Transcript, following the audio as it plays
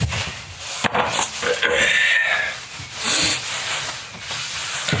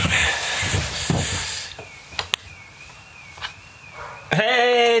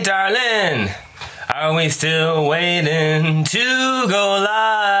darling, are we still waiting to go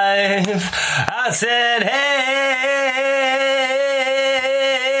live? I said, hey,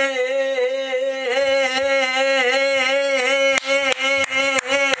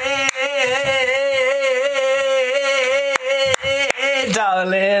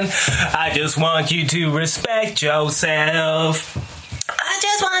 darling, I just want you to respect yourself. I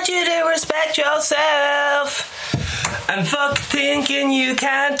just want you to respect yourself. And fuck thinking you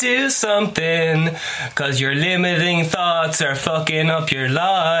can't do something, 'cause your limiting thoughts are fucking up your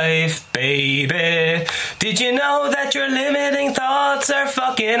life, baby. Did you know that your limiting thoughts are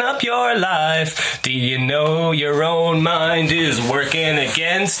fucking up your life? Do you know your own mind is working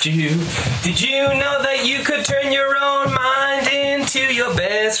against you? Did you know that you could turn your own mind into your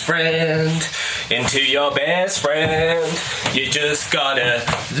best friend? Into your best friend. You just gotta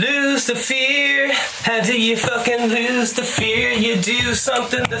lose the fear. How do you fucking lose the fear? You do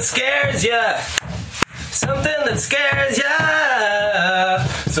something that scares ya. Something that scares ya.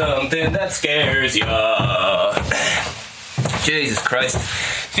 Something that scares ya. Jesus Christ.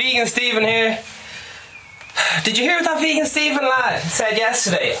 Vegan Stephen here. Did you hear what that Vegan Stephen lad said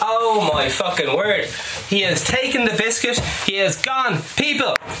yesterday? Oh my fucking word. He has taken the biscuit. He has gone.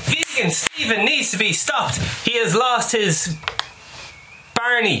 People, Vegan Stephen needs to be stopped. He has lost his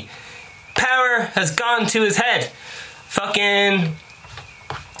Barney. Power has gone to his head. Fucking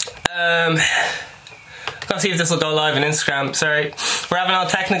Let's see if this will go live on Instagram. Sorry, we're having all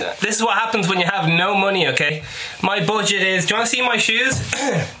technical. This is what happens when you have no money, okay? My budget is, do you want to see my shoes? Do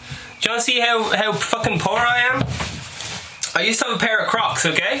you want to see how fucking poor I am? I used to have a pair of Crocs,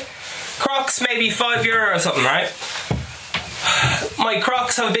 okay? Crocs maybe €5 or something, right? My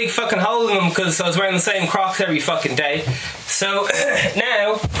Crocs have a big fucking hole in them because I was wearing the same Crocs every fucking day. So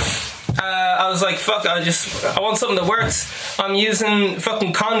now I was like, fuck, I want something that works. I'm using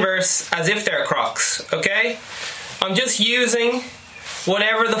fucking Converse as if they're Crocs, okay? I'm just using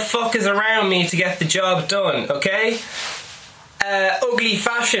whatever the fuck is around me to get the job done, okay? Ugly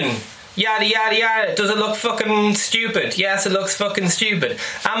fashion, yada yada yada. Does it look fucking stupid? Yes, it looks fucking stupid.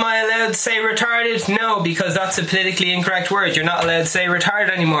 Am I allowed to say retarded? No, because that's a politically incorrect word. You're not allowed to say retarded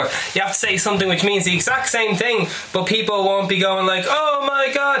anymore. You have to say something which means the exact same thing, but people won't be going like, oh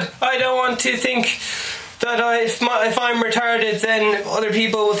my god, I don't want to think that if I'm retarded, then other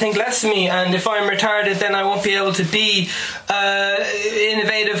people will think less of me, and if I'm retarded, then I won't be able to be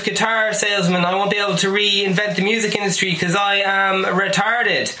innovative guitar salesman. I won't be able to reinvent the music industry because I am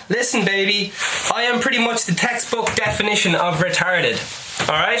retarded. Listen, baby, I am pretty much the textbook definition of retarded.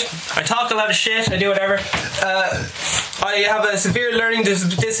 Alright? I talk a lot of shit, I do whatever. I have a severe learning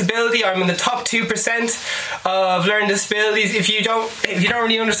disability. I'm in the top 2% of learning disabilities. If you don't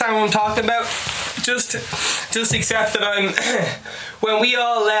really understand what I'm talking about, just accept that I'm when we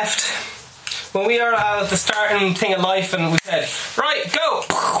all at the starting thing of life and we said, right, go,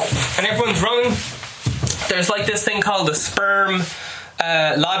 and everyone's running, there's like this thing called the sperm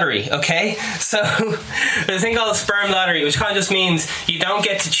lottery, okay? So there's a thing called a sperm lottery, which kind of just means you don't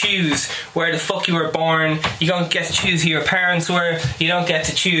get to choose where the fuck you were born, you don't get to choose who your parents were, you don't get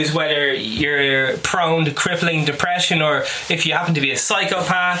to choose whether you're prone to crippling depression, or if you happen to be a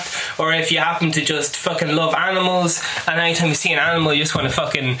psychopath, or if you happen to just fucking love animals, and anytime you see an animal you just want to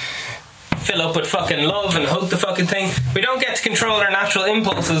fucking fill up with fucking love and hug the fucking thing. We don't get to control our natural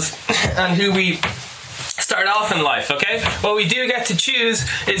impulses and who we start off in life, okay? What we do get to choose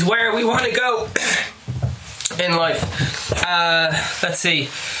is where we want to go in life. Let's see.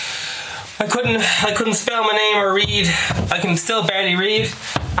 I couldn't spell my name or read. I can still barely read,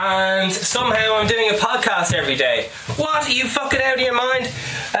 and somehow I'm doing a podcast every day. What? Are you fucking out of your mind?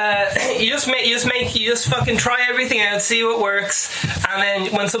 You just fucking try everything out, see what works, and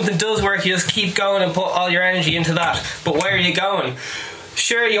then when something does work, you just keep going and put all your energy into that. But where are you going?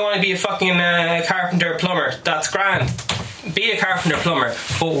 Sure, you want to be a fucking carpenter plumber. That's grand. Be a carpenter plumber.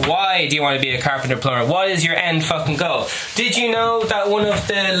 But why do you want to be a carpenter plumber? What is your end fucking goal? Did you know that one of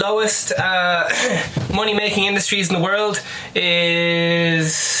the lowest money making industries in the world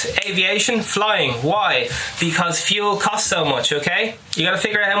is aviation? Flying. Why? Because fuel costs so much, okay? You gotta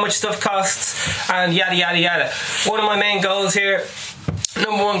figure out how much stuff costs and yada yada yada. One of my main goals here,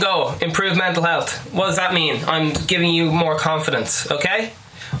 number one goal, improve mental health. What does that mean? I'm giving you more confidence, okay?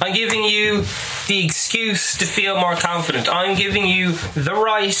 I'm giving you the excuse to feel more confident. I'm giving you the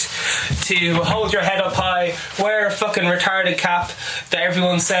right to hold your head up high, wear a fucking retarded cap that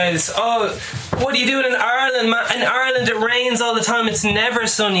everyone says, oh, what are you doing in Ireland, man? In Ireland it rains all the time, it's never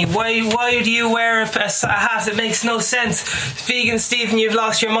sunny. Why do you wear a hat? It makes no sense. Vegan Stephen, you've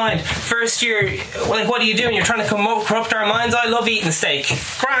lost your mind. First year, like, what are you doing? You're trying to corrupt our minds? I love eating steak.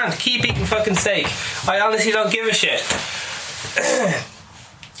 Grand, keep eating fucking steak. I honestly don't give a shit.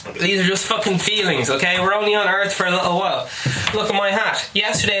 These are just fucking feelings, okay? We're only on Earth for a little while. Look at my hat.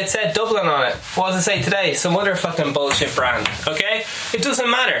 Yesterday it said Dublin on it. What does it say today? Some other fucking bullshit brand, okay? It doesn't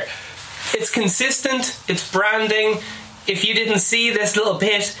matter. It's consistent. It's branding. If you didn't see this little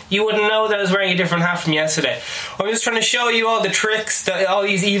bit, you wouldn't know that I was wearing a different hat from yesterday. I'm just trying to show you all the tricks that all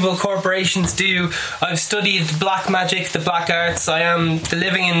these evil corporations do. I've studied black magic, the black arts. I am the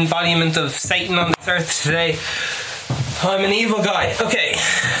living embodiment of Satan on this earth today. I'm an evil guy. Okay,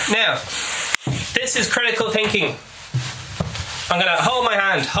 now, this is critical thinking. I'm going to hold my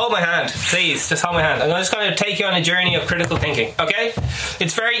hand, please, just hold my hand. I'm just going to take you on a journey of critical thinking, okay?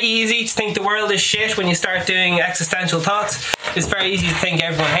 It's very easy to think the world is shit when you start doing existential thoughts. It's very easy to think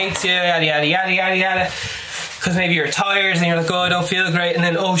everyone hates you, yada yada yada yada yada. Because maybe you're tired and you're like, oh, I don't feel great, and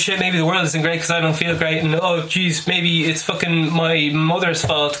then, oh shit, maybe the world isn't great because I don't feel great, and oh jeez, maybe it's fucking my mother's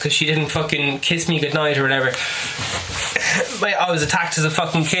fault because she didn't fucking kiss me goodnight or whatever. I was attacked as a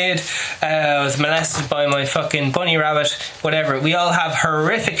fucking kid, I was molested by my fucking bunny rabbit, whatever. We all have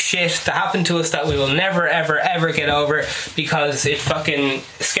horrific shit that happened to us that we will never ever ever get over because it fucking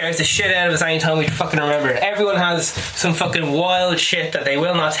scares the shit out of us anytime we fucking remember it. Everyone has some fucking wild shit that they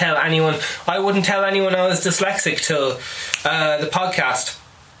will not tell anyone. I wouldn't tell anyone I was dyslexic till the podcast.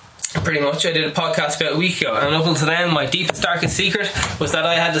 Pretty much, I did a podcast about a week ago, and up until then, my deepest, darkest secret was that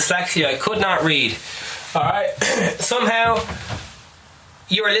I had dyslexia. I could not read. Alright? Somehow,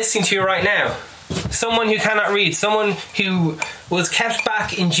 you are listening to you right now. Someone who cannot read, someone who was kept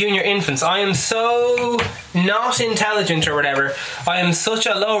back in junior infants. I am so not intelligent or whatever. I am such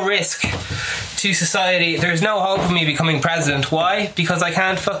a low risk to society. There's no hope of me becoming president. Why? Because I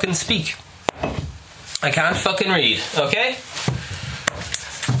can't fucking speak. I can't fucking read, okay?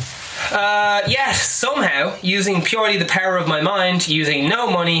 Yes, somehow, using purely the power of my mind, using no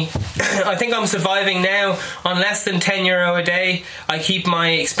money, I think I'm surviving now on less than €10 a day. I keep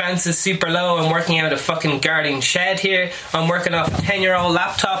my expenses super low. I'm working out a fucking garden shed here. I'm working off a 10-year-old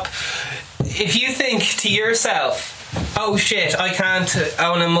laptop. If you think to yourself, oh shit, I can't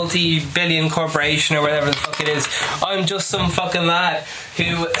own a multi-billion corporation or whatever the fuck it is, I'm just some fucking lad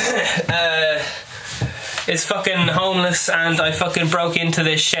who is fucking homeless and I fucking broke into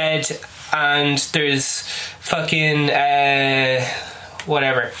this shed and there's fucking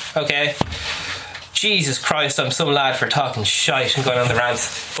whatever, okay? Jesus Christ, I'm some lad for talking shite and going on the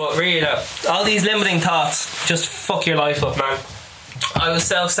rants. But really though, all these limiting thoughts just fuck your life up, man. I was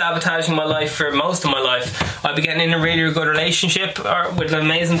self-sabotaging my life for most of my life. I'd be getting in a really good relationship or with an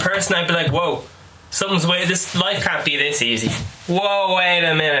amazing person, I'd be like, whoa, something's weird, this life can't be this easy. Whoa, wait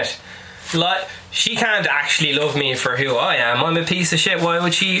a minute. She can't actually love me for who I am. I'm a piece of shit. Why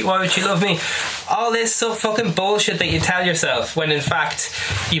would she love me? All this so fucking bullshit that you tell yourself when in fact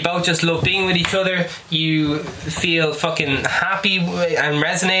you both just love being with each other. You feel fucking happy and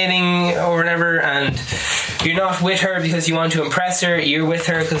resonating or whatever, and you're not with her because you want to impress her. You're with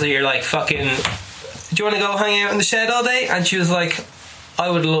her because you're like, fucking, do you want to go hang out in the shed all day? And she was like, I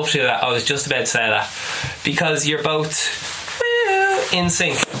would love to do that. I was just about to say that. Because you're both in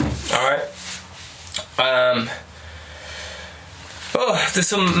sync. Alright? There's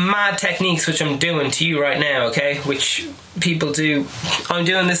some mad techniques which I'm doing to you right now, okay? Which people do. I'm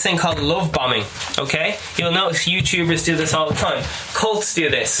doing this thing called love bombing, okay? You'll notice YouTubers do this all the time. Cults do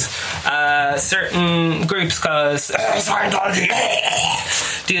this. Certain groups called Scientology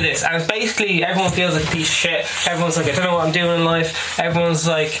do this. And it's basically everyone feels like a piece of shit. Everyone's like, I don't know what I'm doing in life. Everyone's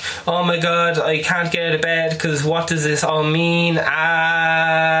like, oh my god, I can't get out of bed because what does this all mean?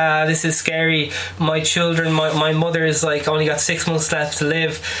 This is scary. My children, my mother is like only got 6 months left to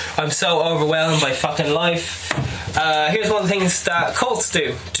live. I'm so overwhelmed by fucking life. Here's one of the things that cults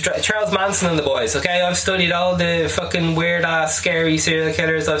do. Charles Manson and the boys, okay? I've studied all the fucking weird ass scary serial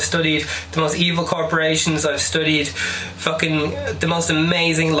killers. I've studied the most evil corporations. I've studied fucking the most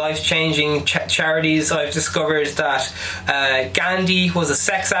amazing life changing charities. I've discovered that Gandhi was a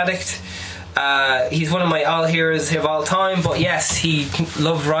sex addict. He's one of my all heroes of all time, but yes, he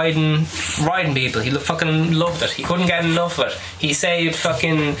loved riding people. He fucking loved it. He couldn't get enough of it. He saved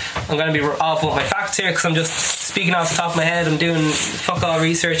fucking, I'm going to be awful with my facts here because I'm just speaking off the top of my head. I'm doing fuck all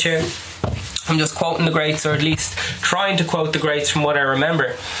research here. I'm just quoting the greats, or at least trying to quote the greats from what I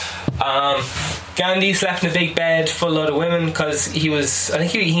remember. Gandhi slept in a big bed full load of women because he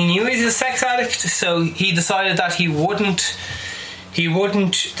knew he was a sex addict, so he decided that he wouldn't,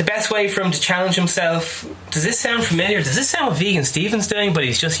 the best way for him to challenge himself. Does this sound familiar? Does this sound what Vegan Steven's doing, but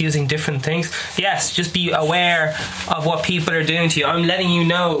he's just using different things? Yes, just be aware of what people are doing to you. I'm letting you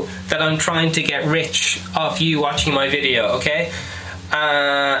know that I'm trying to get rich off you watching my video, okay?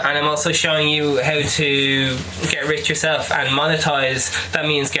 And I'm also showing you how to get rich yourself and monetize. That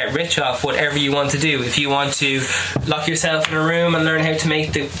means get rich off whatever you want to do. If you want to lock yourself in a room and learn how to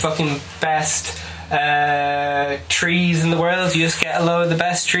make the fucking best trees in the world, you just get a load of the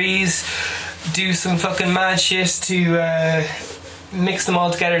best trees, do some fucking mad shit to mix them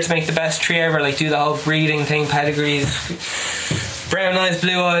all together to make the best tree ever, like do the whole breeding thing, pedigrees, brown eyes,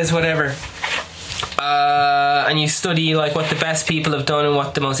 blue eyes, whatever. And you study like what the best people have done and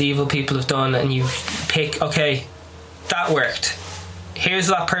what the most evil people have done, and you pick, okay, that worked. Here's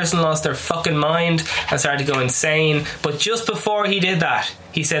that person lost their fucking mind and started to go insane, but just before he did that,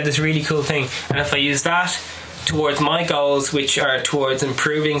 he said this really cool thing, and if I use that towards my goals, which are towards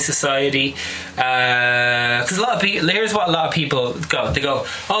improving society, because a lot of people, here's what a lot of people go, they go,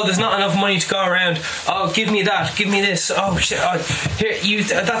 oh, there's not enough money to go around, oh, give me that, give me this, oh shit, oh, here, you,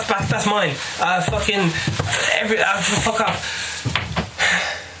 that's back, that's mine, fuck off.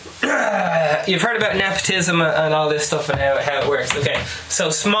 You've heard about nepotism and all this stuff and how it works. Okay, so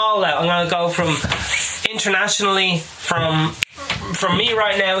small out, I'm going to go from internationally, from me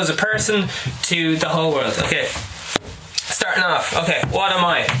right now as a person to the whole world. Okay, starting off, okay, what am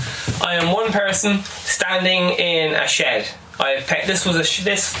I? I am one person standing in a shed. I've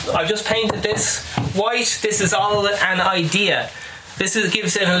just painted this white. This is all an idea.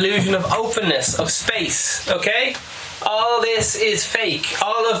 Gives an illusion of openness, of space, okay? All this is fake.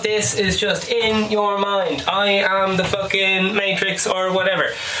 All of this is just in your mind. I am the fucking Matrix or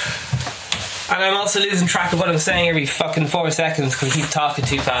whatever. And I'm also losing track of what I'm saying every fucking 4 seconds because I keep talking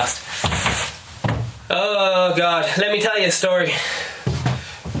too fast. Oh god, let me tell you a story.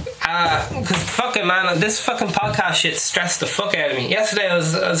 Because fucking man, this fucking podcast shit stressed the fuck out of me. Yesterday,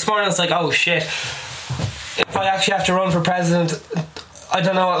 this morning I was like, oh shit, if I actually have to run for president, I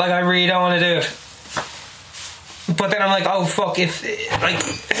don't know, like I really don't want to do it. But then I'm like, oh fuck, if like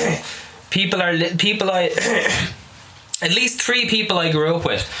people I at least 3 people I grew up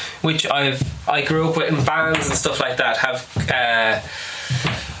with, which I grew up with in bands and stuff like that, have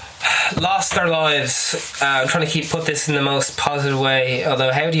lost their lives. I'm trying to put this in the most positive way,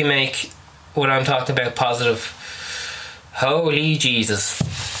 although how do you make what I'm talking about positive? Holy Jesus.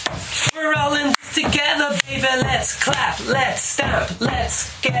 We're all in this together, baby, let's clap, let's stamp, let's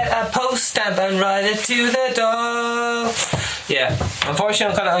get a post stamp and write it to the door. Yeah,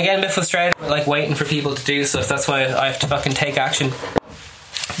 unfortunately I'm getting a bit frustrated with like waiting for people to do stuff. That's why I have to fucking take action,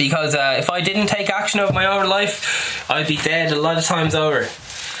 because if I didn't take action over my own life, I'd be dead a lot of times over.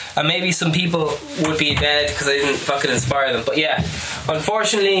 And maybe some people would be dead because I didn't fucking inspire them. But yeah,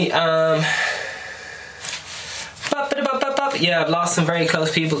 unfortunately, I've lost some very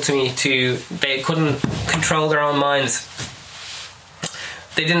close people to me. They couldn't control their own minds.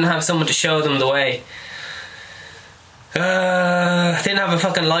 They didn't have someone to show them the way. Didn't have a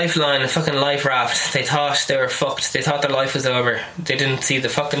fucking lifeline, a fucking life raft. They thought they were fucked. They thought their life was over. They didn't see the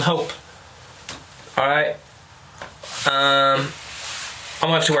fucking hope. Alright. I'm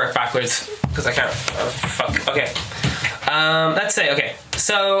gonna have to work backwards because I can't. Oh, fuck. Okay. Let's say, okay.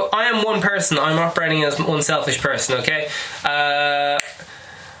 So I am one person. I'm operating as one selfish person. Okay.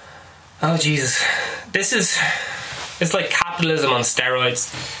 Oh Jesus. It's like capitalism on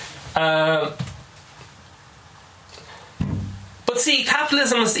steroids. But see,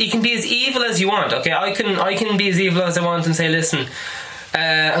 capitalism, you can be as evil as you want. Okay, I can be as evil as I want and say, listen,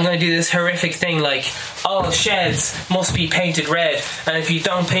 I'm going to do this horrific thing like, all sheds must be painted red, and if you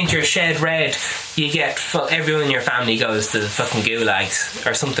don't paint your shed red, you get everyone in your family goes to the fucking gulags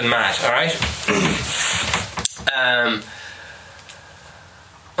or something mad. All right.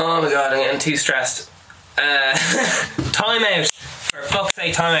 Oh my god, I'm getting too stressed. Time out. For fuck's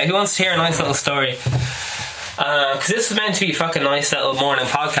sake, time out. Who wants to hear a nice little story? Because this was meant to be a fucking nice little morning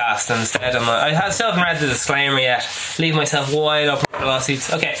podcast, and instead I still haven't read the disclaimer yet. Leave myself wide open for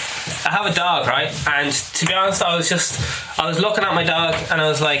lawsuits. Okay, I have a dog, right? And to be honest, I was looking at my dog and I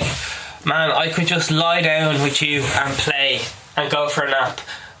was like, man, I could just lie down with you and play and go for a nap,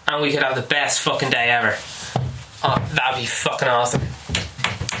 and we could have the best fucking day ever. Oh, that'd be fucking awesome.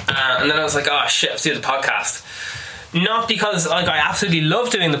 And then I was like, oh shit, let's do the podcast. Not because like I absolutely love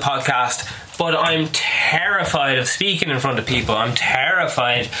doing the podcast, but I'm terrified of speaking in front of people. I'm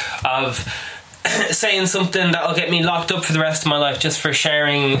terrified of saying something that'll get me locked up for the rest of my life just for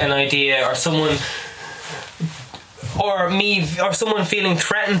sharing an idea, or someone feeling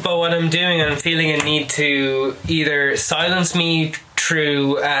threatened by what I'm doing and feeling a need to either silence me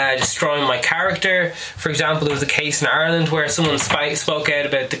through destroying my character. For example, there was a case in Ireland where someone spoke out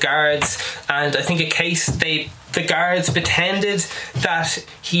about the guards, and I think the guards pretended that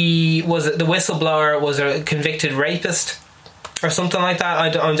the whistleblower was a convicted rapist or something like that. I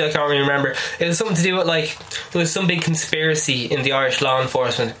can't really remember. It was something to do with, like, there was some big conspiracy in the Irish law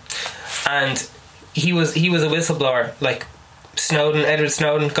enforcement, and he was a whistleblower, like Edward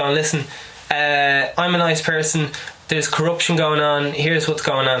Snowden, going, listen, I'm a nice person, there's corruption going on, here's what's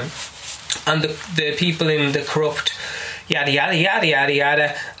going on. And the people in the corrupt yada yada yada yada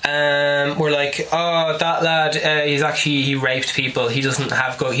yada were like, oh, that lad, he raped people, he doesn't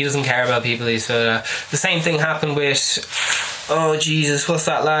care about people. The same thing happened with, oh Jesus, what's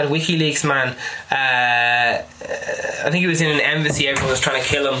that lad, WikiLeaks man, I think he was in an embassy, everyone was trying to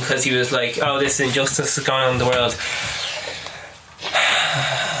kill him because he was like, oh, this injustice is going on in the world,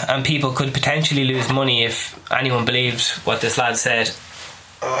 and people could potentially lose money if anyone believed what this lad said.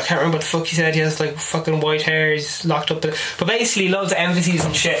 Oh, I can't remember what the fuck he said. He has like fucking white hair, he's locked up. But basically loads of embassies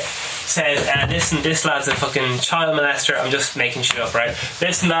and shit said, listen, this lad's a fucking child molester. I'm just making shit up, right?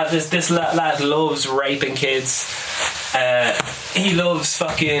 This lad loves raping kids. He loves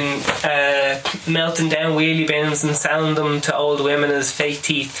fucking melting down wheelie bins and selling them to old women as fake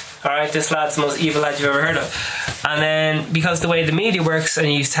teeth. Alright, this lad's the most evil lad you've ever heard of. And then, because the way the media works,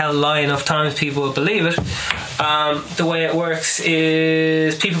 and you tell a lie enough times, people will believe it. The way it works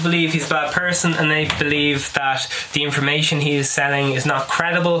is people believe he's a bad person, and they believe that the information he is selling is not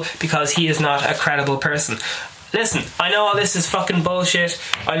credible because he is not a credible person. Listen, I know all this is fucking bullshit.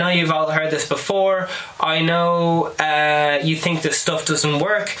 I know you've all heard this before. I know you think this stuff doesn't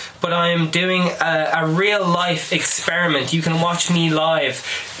work, but I am doing a real life experiment. You can watch me live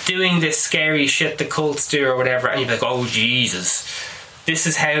doing this scary shit the cults do or whatever, and you'll be like, oh Jesus, this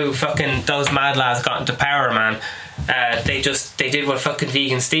is how fucking those mad lads got into power, man. They did what fucking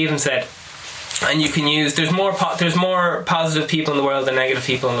Vegan Steven said. And you can use, there's more positive people in the world than negative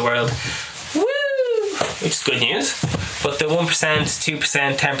people in the world. Woo! Which is good news. But the 1%,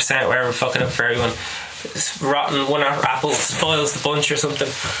 2%, 10%, wherever, fucking up for everyone. This rotten one apple spoils the bunch or something.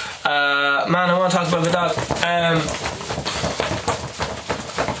 Man, I want to talk about the dog.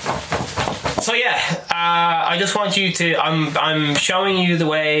 So yeah, I just want you to, I'm showing you the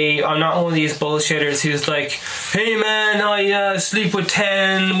way. I'm not one of these bullshitters who's like, hey man, I sleep with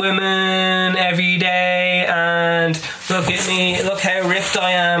 10 women every day, and look at me, look how ripped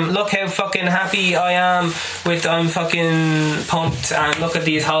I am, look how fucking happy I am I'm fucking pumped, and look at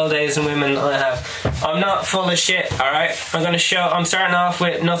these holidays and women I have. I'm not full of shit, alright? I'm starting off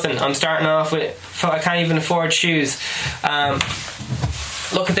with nothing. I'm starting off with, I can't even afford shoes.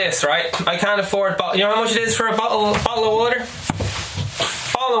 Look at this, right? I can't afford you know how much it is for a bottle of water?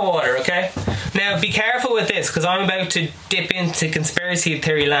 Bottle of water, okay? Now be careful with this, because I'm about to dip into conspiracy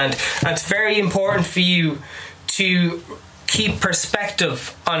theory land, and it's very important for you to keep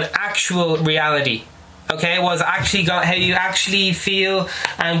perspective on actual reality. Okay, how you actually feel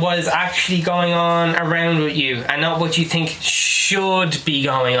and what is actually going on around with you, and not what you think should be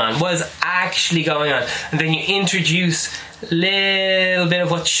going on. What is actually going on, and then you introduce little bit of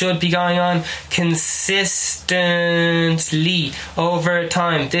what should be going on consistently over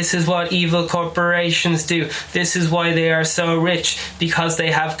time. This is what evil corporations do. This is why they are so rich, because they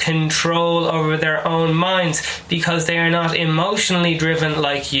have control over their own minds, because they are not emotionally driven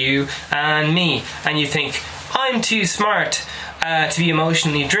like you and me. And you think, I'm too smart to be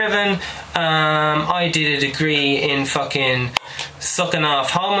emotionally driven. I did a degree in fucking sucking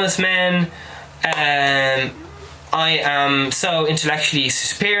off homeless men. I am so intellectually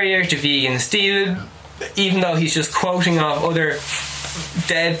superior to Vegan Steven, even though he's just quoting off other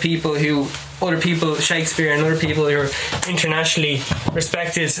dead people Shakespeare and other people who are internationally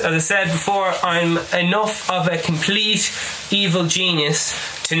respected. As I said before, I'm enough of a complete evil genius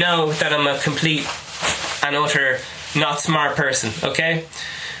to know that I'm a complete and utter not smart person, okay?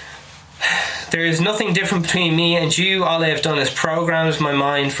 There is nothing different between me and you. All I have done is programmed my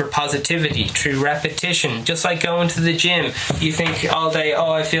mind for positivity through repetition. Just like going to the gym. You think all day,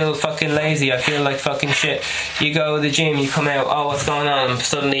 oh, I feel fucking lazy, I feel like fucking shit. You go to the gym, you come out, oh, what's going on? I'm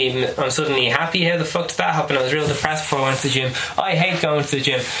suddenly happy. How the fuck did that happen? I was real depressed before I went to the gym. I hate going to the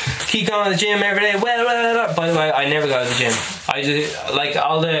gym. Keep going to the gym every day. Well. By the way, I never go to the gym. I just, like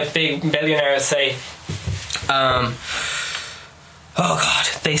all the big billionaires say, Oh God,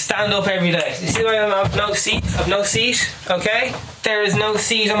 they stand up every day. You see why I have no seat? I've no seat, okay? There is no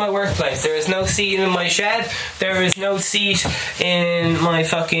seat in my workplace. There is no seat in my shed. There is no seat in my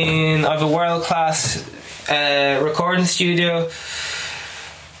fucking... I have a world-class recording studio.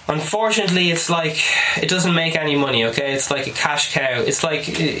 Unfortunately, it's like it doesn't make any money, okay? It's like a cash cow. It's like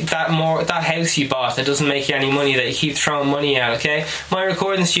that house you bought that doesn't make you any money, that you keep throwing money at, okay? My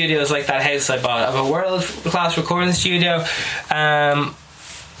recording studio is like that house I bought. I have a world-class recording studio,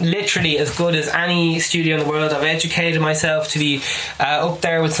 literally as good as any studio in the world. I've educated myself to be up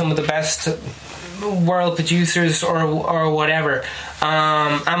there with some of the best world producers or whatever.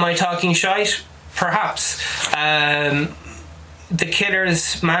 Am I talking shite? Perhaps. The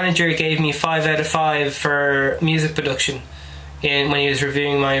Killer's manager gave me 5 out of 5 for music production when he was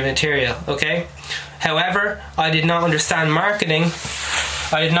reviewing my material, okay? However, I did not understand marketing.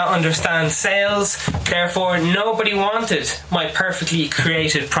 I did not understand sales. Therefore, nobody wanted my perfectly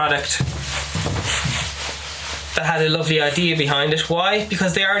created product that had a lovely idea behind it. Why?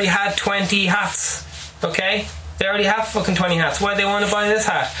 Because they already had 20 hats, okay? They already have fucking 20 hats. Why do they want to buy this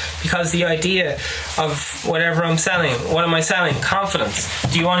hat? Because the idea of whatever I'm selling. What am I selling? Confidence.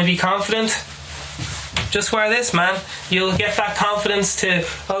 Do you want to be confident? Just wear this, man. You'll get that confidence to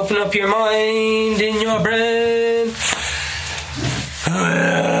open up your mind in your brain.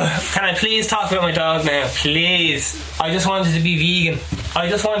 Can I please talk about my dog now? Please. I just wanted to be vegan. All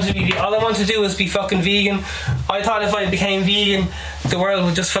I wanted to do was be fucking vegan. I thought if I became vegan, the world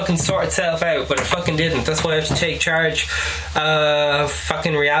would just fucking sort itself out, but it fucking didn't. That's why I have to take charge of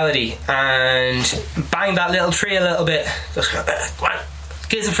fucking reality and bang that little tree a little bit. Just go on.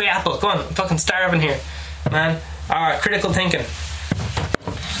 Give us a free apple. Go on. I'm fucking starving here, man. Alright, critical thinking.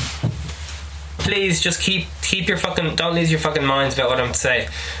 Please just keep your fucking... Don't lose your fucking minds about what I'm saying.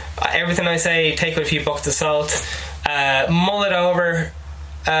 Everything I say, take with a few buckets of salt. Mull it over.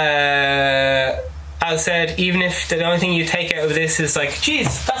 As I said, even if the only thing you take out of this is like,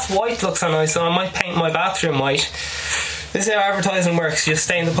 geez, that's white, looks so nice, so I might paint my bathroom white. This is how advertising works. You just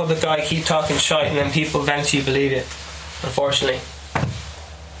stay in the public eye, keep talking shite, and then people eventually believe it. Unfortunately.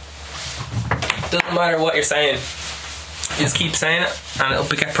 Doesn't matter what you're saying. You just keep saying it, and it'll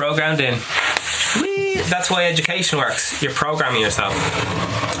get programmed in. Whee! That's why education works. You're programming yourself.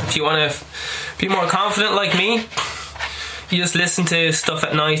 If you want to be more confident like me, you just listen to stuff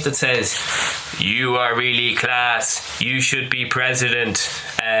at night that says, you are really class, you should be president,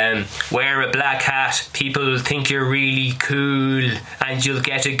 wear a black hat, people think you're really cool, and you'll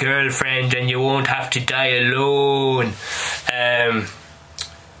get a girlfriend and you won't have to die alone,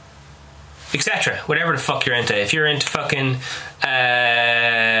 etc. Whatever the fuck you're into. If you're into fucking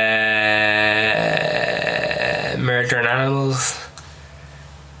murdering animals, ...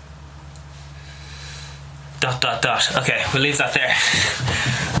 Okay, we'll leave that there.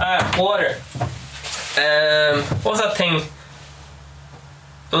 Water. What was that thing?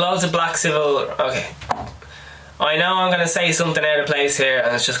 Loads of black civil... Okay. I know I'm going to say something out of place here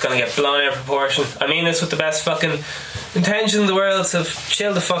and it's just going to get blown out of proportion. I mean this with the best fucking intentions in the world, so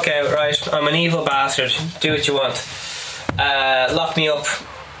chill the fuck out, right? I'm an evil bastard. Do what you want. Lock me up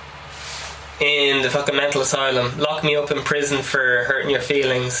in the fucking mental asylum. Lock me up in prison for hurting your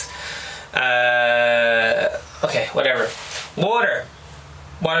feelings. Okay, whatever. Water.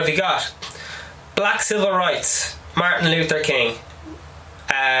 What have you got? Black civil rights. Martin Luther King.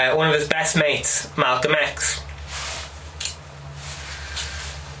 One of his best mates, Malcolm X.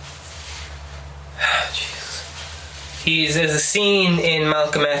 There's a scene in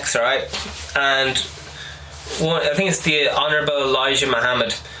Malcolm X, right? And I think it's the Honourable Elijah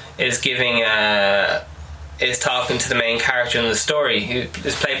Muhammad is talking to the main character in the story, who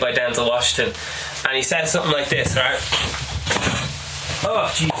is played by Denzel Washington, and he says something like this, right?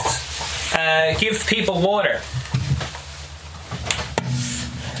 Oh Jesus! Give people water.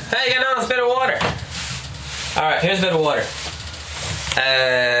 Hey, get on, it's a bit of water. All right, here's a bit of water.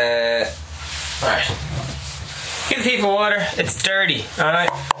 All right. Give people water. It's dirty. All right,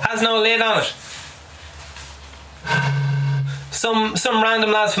 has no lid on it. Some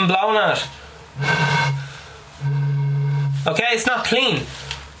random lads from blowing on it. Okay, it's not clean,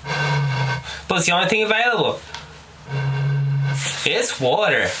 but it's the only thing available. It's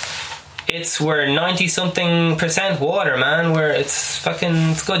water. We're 90-something% water, man.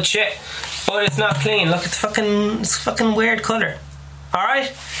 It's good shit, but it's not clean. Look, it's fucking weird colour. All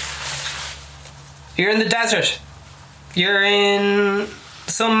right, you're in the desert. You're in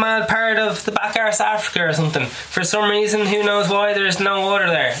some mad part of the back arse Africa or something. For some reason, who knows why, there's no water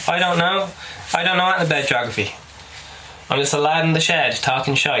there. I don't know anything about geography. I'm just a lad in the shed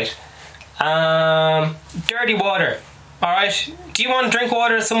talking shite. Dirty water. Alright? Do you want to drink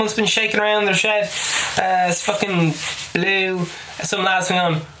water that someone's been shaking around their shed? It's fucking blue. Some lad's been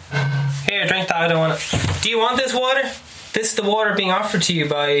on, here, drink that, I don't want it. Do you want this water? This is the water being offered to you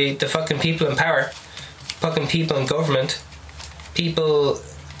by the fucking people in power. Fucking people in government. People,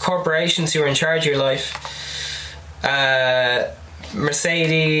 corporations who are in charge of your life.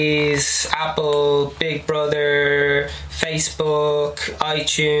 Mercedes, Apple, Big Brother, Facebook,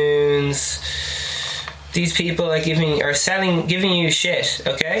 iTunes. These people are giving you shit,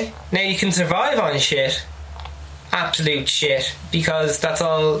 okay? Now you can survive on shit, absolute shit, because that's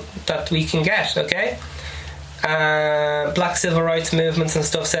all that we can get, okay? Black civil rights movements and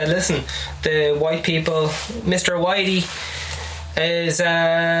stuff said, listen, the white people, Mr. Whitey is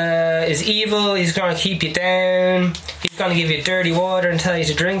evil. He's going to keep you down. He's going to give you dirty water and tell you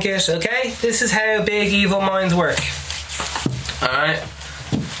to drink it, okay? This is how big evil minds work. Alright?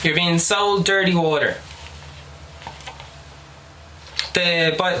 You're being sold dirty water.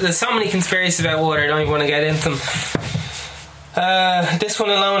 But there's so many conspiracies about water, I don't even want to get into them. This one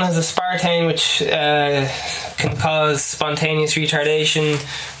alone has aspartame, which can cause spontaneous retardation.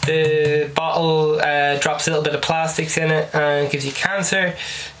 The bottle drops a little bit of plastics in it and gives you cancer.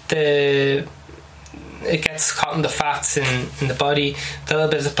 It gets caught in the fats in the body. The little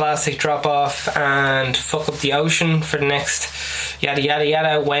bits of plastic drop off and fuck up the ocean for the next yada yada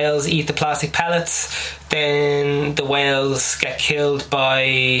yada. Whales eat the plastic pellets. Then the whales get killed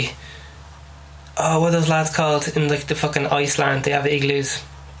by, what are those lads called in like the fucking Iceland? They have igloos.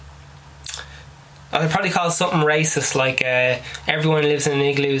 I'd probably call it something racist, like everyone lives in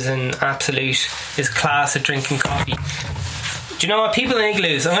igloos and Absolute is class at drinking coffee. Do you know what? People in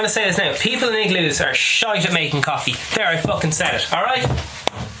igloos, I'm going to say this now, people in igloos are shite at making coffee. There, I fucking said it, alright?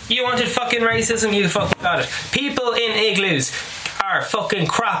 You wanted fucking racism, you fucking got it. People in igloos are fucking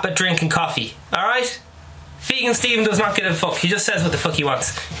crap at drinking coffee, alright? Vegan Stephen does not give a fuck. He just says what the fuck he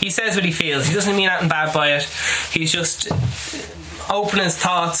wants. He says what he feels. He doesn't mean anything bad by it. He's just opening his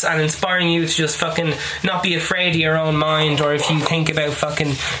thoughts and inspiring you to just fucking not be afraid of your own mind. Or if you think about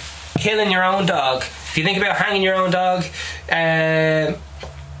fucking killing your own dog, if you think about hanging your own dog,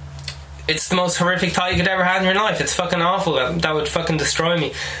 it's the most horrific thought you could ever have in your life. It's fucking awful. That would fucking destroy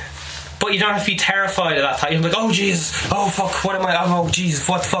me. But you don't have to be terrified of that thought. You're like, oh Jesus, oh fuck, what am I, oh Jesus,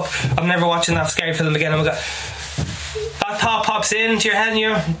 what the fuck, I'm never watching that scary film again. Oh my god. That thought pops into your head and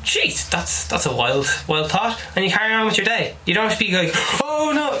you're, jeez, that's a wild thought, and you carry on with your day. You don't have to be like,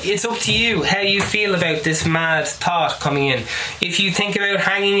 oh no. It's up to you how you feel about this mad thought coming in. If you think about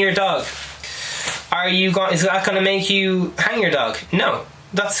hanging your dog, is that going to make you hang your dog? No,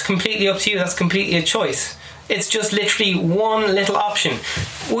 that's completely up to you. That's completely a choice. It's just literally one little option.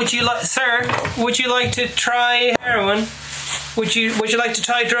 Would you like to try heroin? Would you like to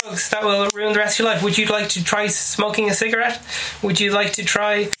try drugs that will ruin the rest of your life? Would you like to try smoking a cigarette? Would you like to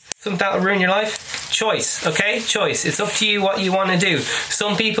try something that will ruin your life? Choice, okay? Choice. It's up to you what you want to do.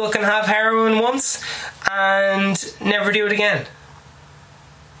 Some people can have heroin once and never do it again.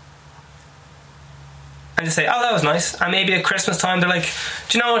 And just say, oh, that was nice. And maybe at Christmas time they're like,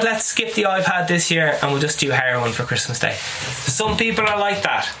 do you know what, let's skip the iPad this year and we'll just do heroin for Christmas Day. Some people are like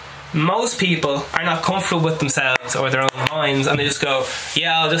that. Most people are not comfortable with themselves or their own minds, and they just go,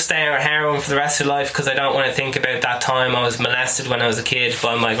 yeah, I'll just stay on heroin for the rest of their life because I don't want to think about that time I was molested when I was a kid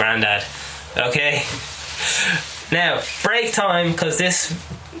by my granddad. Okay? Now, break time, because listen,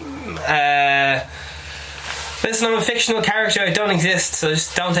 I'm a fictional character, I don't exist, so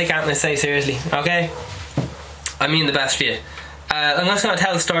just don't take anything I say seriously, okay? I mean the best for you. I'm just going to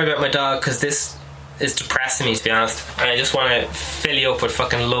tell a story about my dog, because this is depressing me, to be honest, and I just want to fill you up with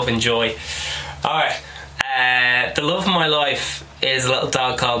fucking love and joy. Alright, the love of my life is a little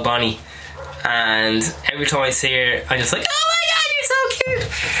dog called Bonnie, and every time I see her, I'm just like, oh my god, you're so cute!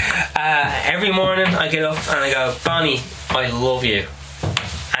 Every morning I get up and I go, Bonnie, I love you.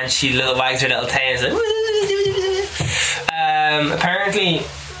 And she wags her little tail and is like, apparently,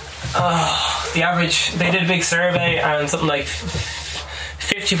 the average, they did a big survey and something like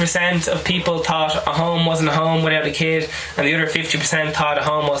 50% of people thought a home wasn't a home without a kid, and the other 50% thought a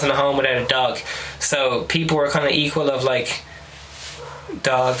home wasn't a home without a dog. So people were kind of equal of like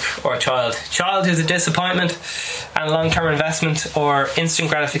dog or child. Child is a disappointment and a long-term investment, or instant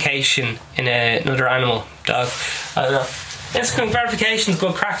gratification in another animal. Dog, I don't know. Instant gratification is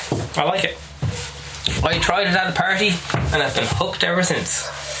good crack. I like it. I tried it at a party and I've been hooked ever since.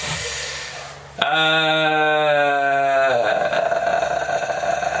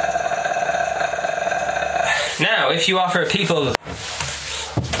 Now, if you offer people,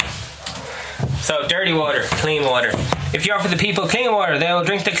 so dirty water, clean water. If you offer the people clean water, they will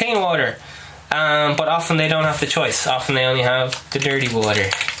drink the clean water. But often they don't have the choice. Often they only have the dirty water.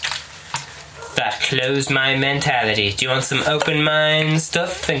 That closed mind mentality. Do you want some open mind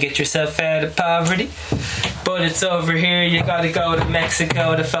stuff and get yourself out of poverty? But it's over here, you gotta go to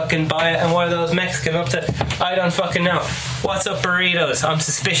Mexico to fucking buy it. And what are those Mexican up to? I don't fucking know. What's up, burritos? I'm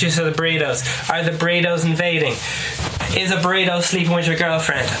suspicious of the burritos. Are the burritos invading? Is a burrito sleeping with your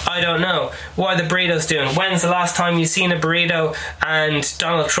girlfriend? I don't know. What are the burritos doing? When's the last time you seen a burrito and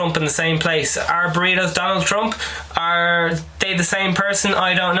Donald Trump in the same place? Are burritos Donald Trump? Are they the same person?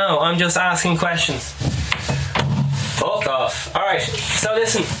 I don't know. I'm just asking questions. Fuck off. Alright, so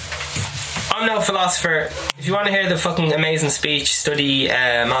listen. I'm no philosopher. If you want to hear the fucking amazing speech, study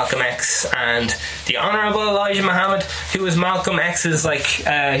Malcolm X and the Honourable Elijah Muhammad, who was Malcolm X's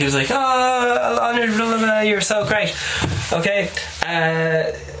he was like, oh, honoured, blah, blah, blah, you're so great. Okay,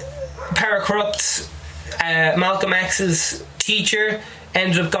 power corrupts. Malcolm X's teacher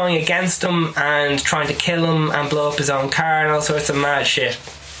ended up going against him and trying to kill him and blow up his own car and all sorts of mad shit.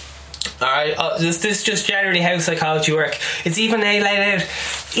 Alright, this is just generally how psychology works. It's even laid out.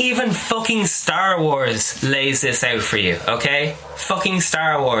 Even fucking Star Wars lays this out for you, okay? Fucking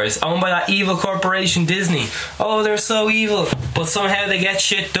Star Wars, owned by that evil corporation Disney. Oh, they're so evil, but somehow they get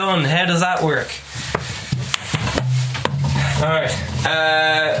shit done. How does that work? Alright,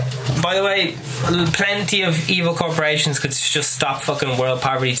 by the way, plenty of evil corporations could just stop fucking world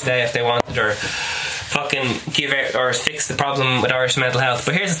poverty today if they wanted, or fucking give out or fix the problem with Irish mental health.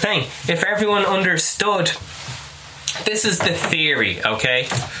 But here's the thing, if everyone understood, this is the theory, okay,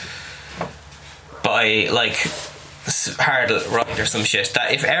 by like Hard Right or some shit,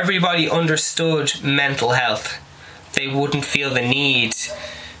 that if everybody understood mental health, they wouldn't feel the need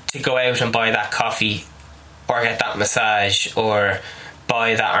to go out and buy that coffee or get that massage or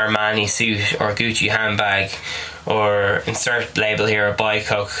buy that Armani suit or Gucci handbag or insert label here or buy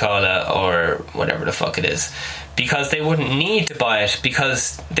Coca-Cola or whatever the fuck it is, because they wouldn't need to buy it,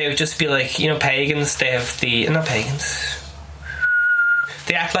 because they would just be like, you know, pagans, they have the, not pagans,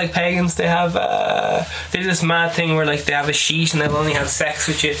 they act like pagans, they have they do this mad thing where like they have a sheet and they'll only have sex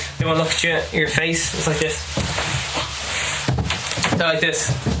with you, they won't look at you, your face, it's like this, they're like this,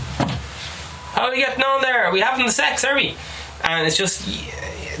 how are we getting on there, are we having the sex, are we? And it's just,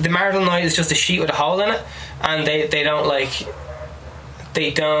 the marital night is just a sheet with a hole in it, and they don't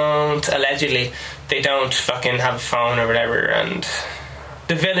allegedly, they don't fucking have a phone or whatever. And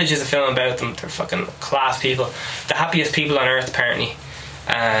The Village is a film about them. They're fucking class people, the happiest people on earth apparently.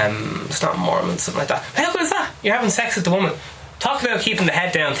 It's not Mormons, something like that. How good is that? You're having sex with the woman. Talk about keeping the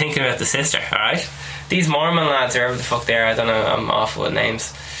head down, thinking about the sister. Alright, these Mormon lads, or whoever the fuck they are, I don't know, I'm awful with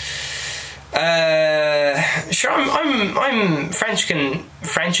names. Sure, I'm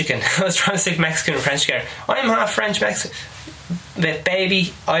Frenchican. I was trying to stick Mexican and French together. I'm half French Mexican, but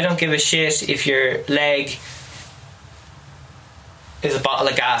baby, I don't give a shit if your leg is a bottle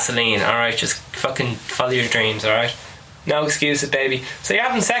of gasoline. Alright, just fucking follow your dreams. Alright, no excuses, baby. So you're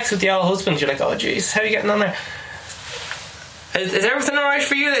having sex with the old husband, you're like, oh jeez, how are you getting on there? Is everything alright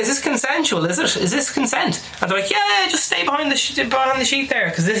for you? Is this consensual? Is this consent? And they're like, yeah, just stay behind the sheet there,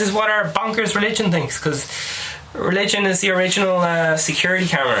 because this is what our bonkers religion thinks, because religion is the original security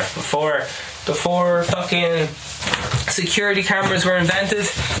camera. Before fucking security cameras were invented,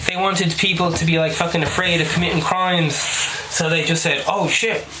 they wanted people to be like fucking afraid of committing crimes, so they just said, oh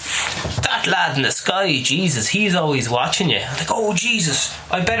shit, that lad in the sky, Jesus, he's always watching you. I'm like, oh Jesus,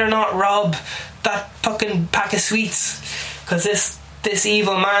 I better not rob that fucking pack of sweets, because this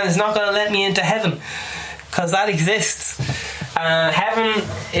evil man is not going to let me into heaven, because that exists. Heaven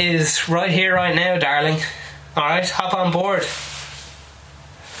is right here, right now, darling. Alright, hop on board.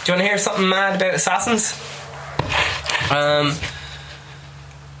 Do you want to hear something mad about assassins?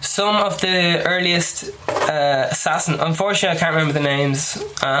 Some of the earliest unfortunately I can't remember the names.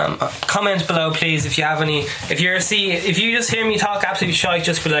 Comment below please if you have any. If you just hear me talk absolutely shite,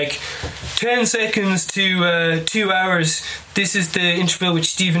 just be like 10 seconds to 2 hours. This is the interval which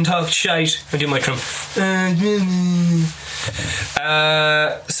Stephen talked shite. I'll do my Trump.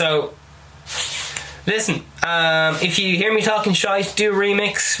 So listen, if you hear me talking shite, do a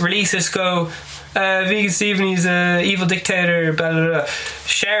remix, release it, go Vegan Stephen, he's a evil dictator, blah blah blah.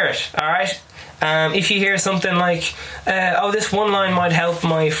 Share it, alright? If you hear something like this one line might help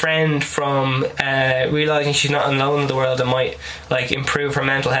my friend from realising she's not alone in the world, and might like improve her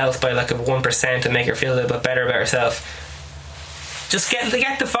mental health by like a 1% and make her feel a little bit better about herself, just get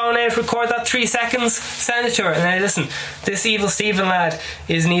the phone out, record that 3 seconds, send it to her, and then listen, this evil Stephen lad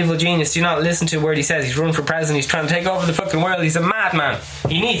is an evil genius. Do not listen to a word he says. He's running for president, he's trying to take over the fucking world, he's a madman,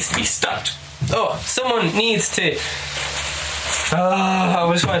 he needs to be stopped. Oh, someone needs to I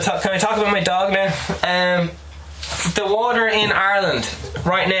just want to talk. Can I talk about my dog now? The water in Ireland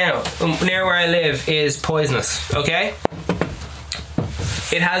right now, near where I live, is poisonous. Okay.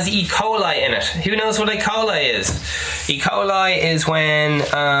 It has E. coli in it. Who knows what E. coli is? E. coli is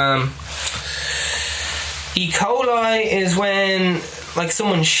when like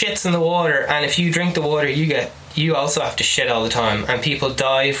someone shits in the water, and if you drink the water, you also have to shit all the time, and people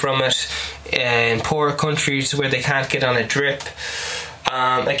die from it in poor countries where they can't get on a drip.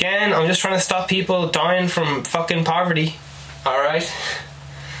 Again, I'm just trying to stop people dying from fucking poverty. Alright?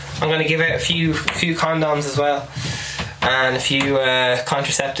 I'm going to give out a few condoms as well, and a few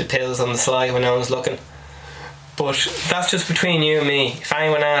contraceptive pills on the sly when no one's looking. But that's just between you and me. If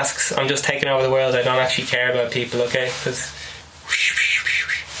anyone asks, I'm just taking over the world. I don't actually care about people, okay? Because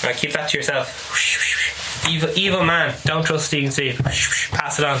right, keep that to yourself. Evil man, don't trust Stephen Steve.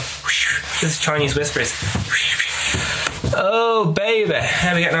 Pass it on. This is Chinese whispers. Oh baby,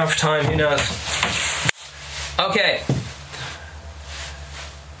 how are we getting on for time? Who knows? Okay.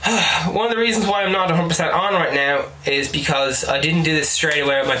 One of the reasons why I'm not 100% on right now is because I didn't do this straight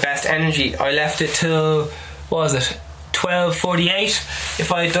away with my best energy. I left it till, what was it, 12:48?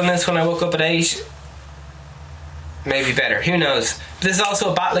 If I had done this when I woke up at 8, maybe better, who knows. But this is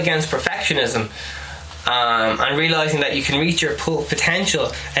also a battle against perfectionism, and realising that you can reach your full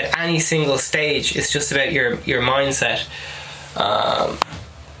potential at any single stage. It's just about your mindset.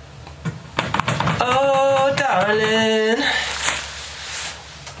 Oh darling,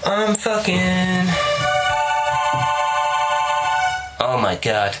 I'm fucking... Oh my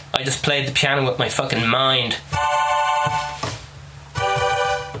god, I just played the piano with my fucking mind.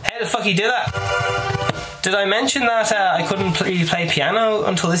 How the fuck you do that? Did I mention that I couldn't really play piano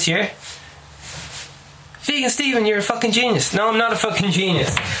until this year? Vegan Stephen, you're a fucking genius. No, I'm not a fucking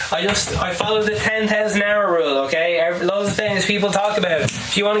genius. I follow the 10,000 hour rule, okay? Loads of things people talk about.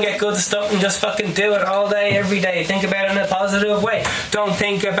 If you want to get good stuff, and just fucking do it all day, every day. Think about it in a positive way. Don't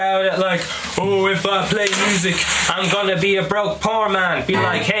think about it like, oh, if I play music, I'm gonna be a broke poor man. Be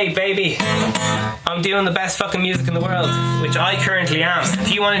like, hey baby, I'm doing the best fucking music in the world, which I currently am.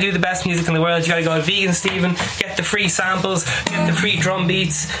 If you want to do the best music in the world, you gotta go to Vegan Stephen, get the free samples, get the free drum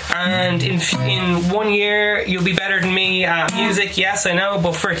beats, and in 1 year you'll be better than me at music. Yes, I know,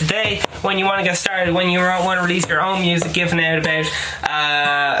 but for today, when you want to get started, when you want to release your own music given out about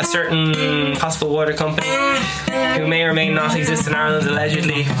a certain possible water company who may or may not exist in Ireland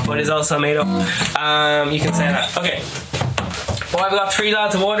allegedly, but is also made up, you can say that. Okay, well, I've got 3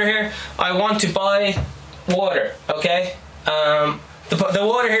 lads of water here. I want to buy water, okay? The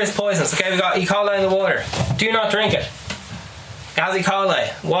water here is poisonous, okay? We've got E. coli in the water. Do not drink it. It has E.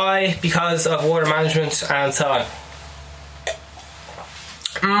 coli. Why? Because of water management and so on.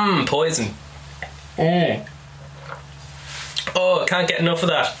 Poison. Oh, can't get enough of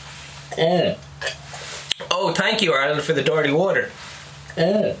that. Oh, thank you, Ireland, for the dirty water.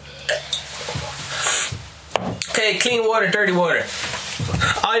 Okay, clean water, dirty water.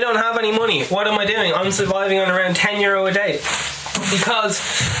 I don't have any money. What am I doing? I'm surviving on around €10 a day. Because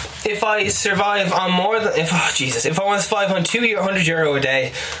if I survive on more than... If I want to survive on €200 a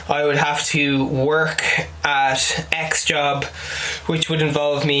day, I would have to work at X job, which would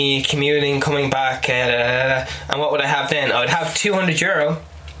involve me commuting, coming back, and what would I have then? I would have €200,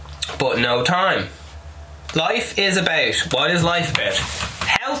 but no time. Life is about... What is life about?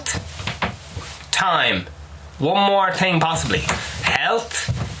 Health, time. One more thing possibly. Health,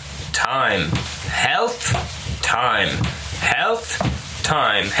 time. Health, time. Health,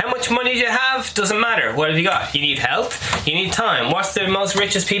 time. How much money do you have? Doesn't matter. What have you got? You need health, you need time. What's the most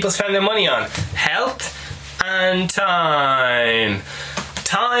richest people spend their money on? Health and time.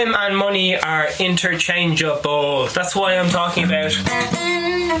 Time and money are interchangeable. That's why I'm talking about...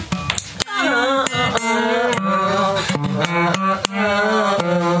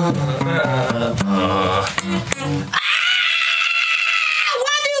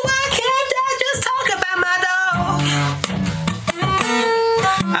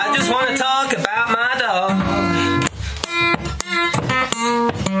 I just want to talk about my dog.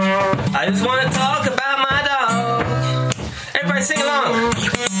 I just want to talk about my dog. Everybody sing along.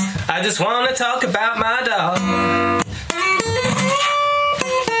 I just want to talk about my dog.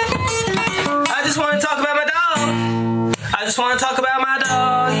 I just want to talk about my dog. I just want to talk about my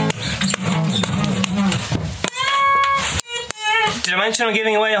dog. Did I mention I'm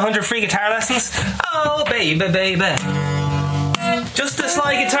giving away 100 free guitar lessons? Oh, baby, baby. Just a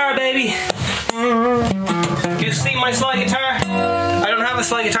slide guitar, baby. You see my slide guitar? I don't have a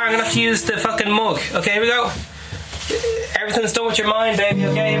slide guitar. I'm gonna have to use the fucking mug. Okay, here we go. Everything's done with your mind, baby.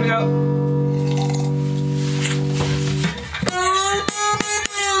 Okay, here we go.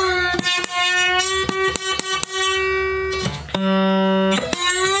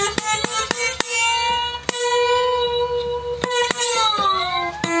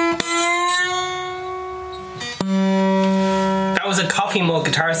 coffee mug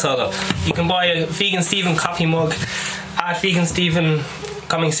guitar solo. You can buy a Vegan Steven coffee mug at Vegan Steven,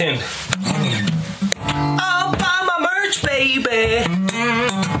 coming soon. I'll buy my merch, baby.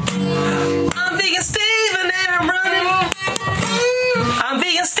 I'm Vegan Steven and I'm running. I'm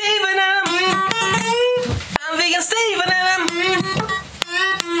Vegan Steven and I'm Vegan Steven and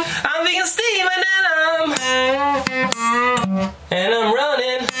I'm Vegan Steven and I'm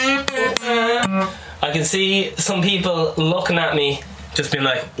running. I can see some people looking at me, just being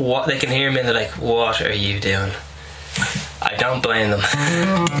like, what? They can hear me and they're like, what are you doing? I don't blame them.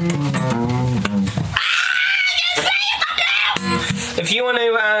 If you want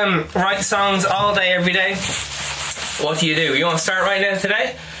to write songs all day, every day, what do? You want to start right now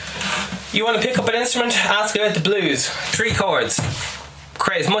today? You want to pick up an instrument, ask about the blues. 3 chords.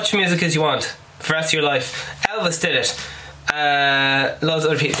 Create as much music as you want for the rest of your life. Elvis did it. Loads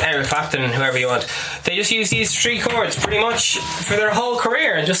of other people, Eric Clapton and whoever you want. They just use these 3 chords pretty much for their whole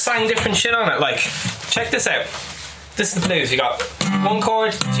career and just sang different shit on it. Like, check this out. This is the blues. You got 1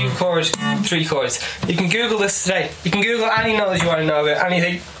 chord, 2 chords, 3 chords. You can Google this today. You can Google any knowledge you want to know about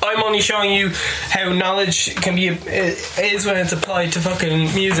anything. I'm only showing you how knowledge can be is when it's applied to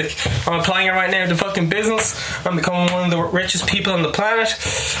fucking music. I'm applying it right now to fucking business. I'm becoming one of the richest people on the planet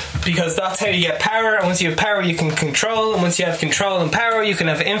because that's how you get power. And once you have power, you can control. And once you have control and power, you can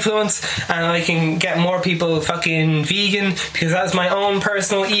have influence. And I can get more people fucking vegan because that's my own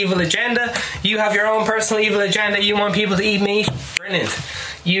personal evil agenda. You have your own personal evil agenda. You want people to eat meat? Brilliant.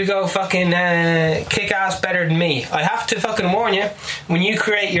 You go fucking kick ass better than me. I have to fucking warn you, when you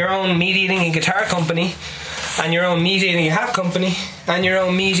create your own meat eating and guitar company, and your own meat eating hat company, and your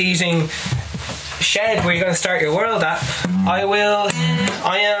own meat eating shed where you're going to start your world at, I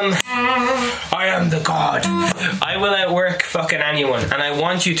am the god. I will outwork fucking anyone, and I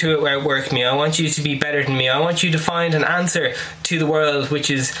want you to outwork me. I want you to be better than me. I want you to find an answer to the world which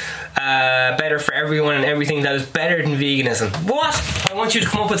is better for everyone and everything that is better than veganism. What? I want you to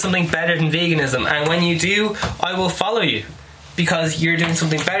come up with something better than veganism, and when you do, I will follow you. Because you're doing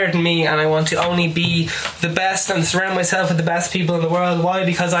something better than me, and I want to only be the best and surround myself with the best people in the world. Why?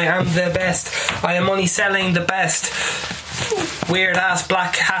 Because I am the best. I am only selling the best weird ass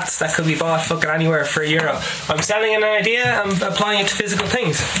black hats that could be bought fucking anywhere for €1. I'm selling an idea, I'm applying it to physical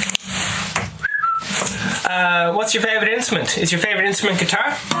things. What's your favourite instrument? Is your favourite instrument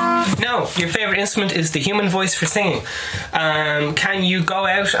guitar? No, your favourite instrument is the human voice for singing. Can you go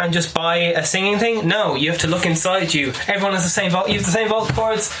out and just buy a singing thing? No, you have to look inside you. Everyone has the same vocal. You have the same vocal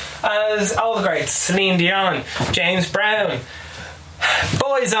cords as all the greats. Celine Dion, James Brown,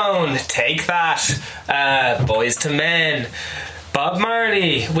 Boyzone, Take That, Boys to Men, Bob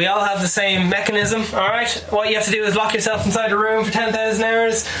Marley. We all have the same mechanism, alright? What you have to do is lock yourself inside a room for 10,000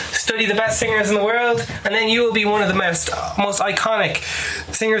 hours, study the best singers in the world, and then you will be one of the most iconic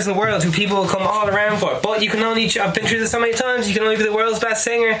singers in the world who people will come all around for. But you can only, I've been through this so many times, you can only be the world's best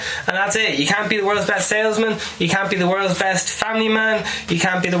singer, and that's it. You can't be the world's best salesman, you can't be the world's best family man, you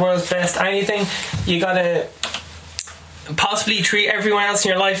can't be the world's best anything. You gotta possibly treat everyone else in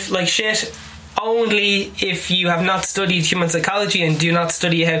your life like shit, only if you have not studied human psychology and do not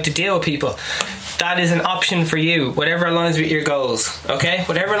study how to deal with people. That is an option for you, whatever aligns with your goals, okay?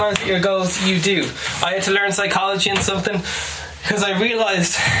 Whatever aligns with your goals, you do. I had to learn psychology and something because I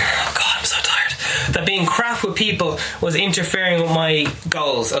realised, oh God, I'm so tired, that being crap with people was interfering with my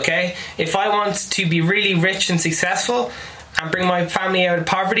goals, okay? If I want to be really rich and successful and bring my family out of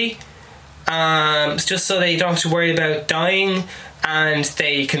poverty, just so they don't have to worry about dying, and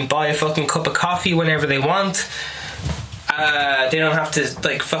they can buy a fucking cup of coffee whenever they want. They don't have to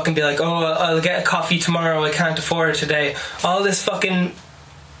like fucking be like, oh, I'll get a coffee tomorrow, I can't afford it today. All this fucking...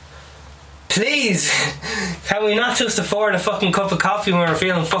 Please, can we not just afford a fucking cup of coffee when we're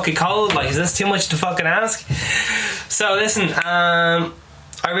feeling fucking cold? Like, is this too much to fucking ask? So listen,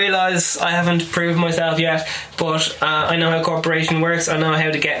 I realise I haven't proved myself yet, but I know how corporation works, I know how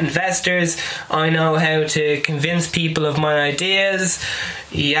to get investors, I know how to convince people of my ideas,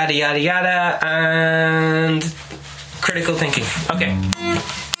 yada yada yada, and critical thinking. Okay.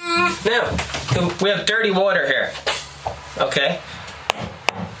 Now, we have dirty water here. Okay?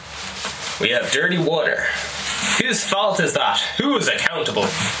 We have dirty water. Whose fault is that? Who is accountable?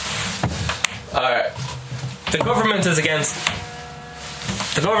 Alright. The government is against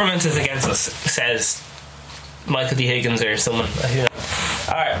us, says Michael D. Higgins or someone.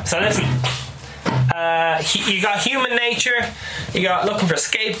 Alright, so listen. You got human nature, you got looking for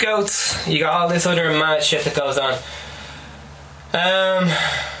scapegoats, you got all this other mad shit that goes on.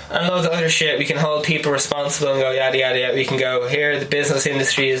 and loads of other shit. We can hold people responsible and go yada yada yada. We can go, here the business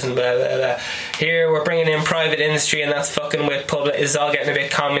industries and blah blah blah. Here we're bringing in private industry and that's fucking with public. It's all getting a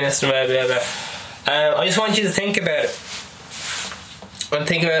bit communist and blah blah blah. I just want you to think about it. And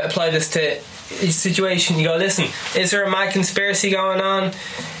think about, apply this to each situation. You go, listen, is there a mad conspiracy going on?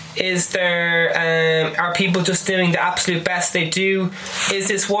 Is there are people just doing the absolute best they do? Is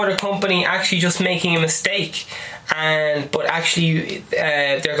this water company actually just making a mistake, but actually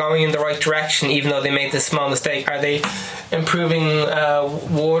they're going in the right direction even though they made this small mistake? Are they improving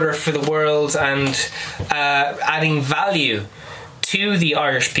water for the world and adding value to the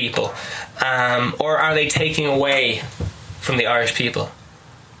Irish people, or are they taking away from the Irish people?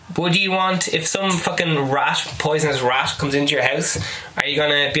 Would you want, if some fucking poisonous rat comes into your house, are you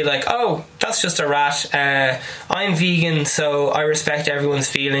gonna be like, oh, that's just a rat, I'm vegan so I respect everyone's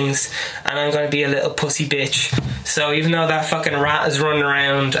feelings and I'm gonna be a little pussy bitch, so even though that fucking rat is running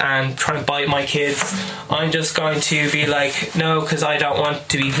around and trying to bite my kids, I'm just going to be like, no, because I don't want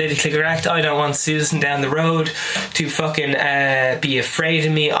to be politically correct, I don't want Susan down the road to fucking be afraid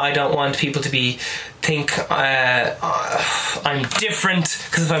of me, I don't want people to think I'm different,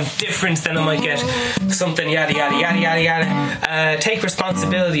 because if I'm different then I might get something yada yada yada yada yada. Take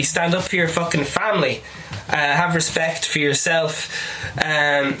responsibility, stand up for your fucking family, have respect for yourself.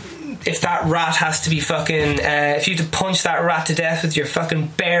 If that rat has to be fucking if you had to punch that rat to death with your fucking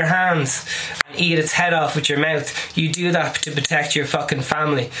bare hands and eat its head off with your mouth, you do that to protect your fucking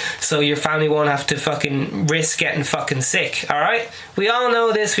family, so your family won't have to fucking risk getting fucking sick. Alright, we all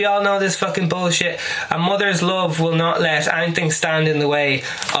know this fucking bullshit. A mother's love will not let anything stand in the way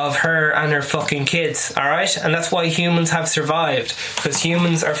of her and her fucking kids. Alright, and that's why humans have survived, because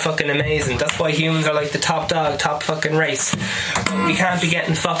humans are fucking amazing. That's why humans are like the top dog, top fucking race. But we can't be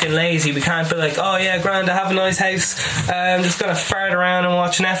getting fucking lazy. We can't be like, oh yeah, grand, I have a nice house, I'm just gonna fart around and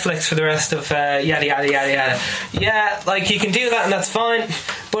watch Netflix for the rest of yada yada yada yada. Yeah, like, you can do that and that's fine,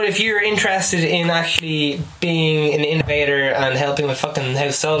 but if you're interested in actually being an innovator and helping with fucking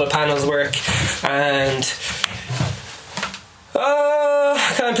how solar panels work, and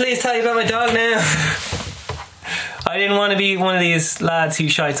can I please tell you about my dog now? I didn't want to be one of these lads who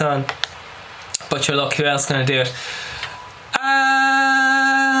shites on, but sure, look, who else gonna do it?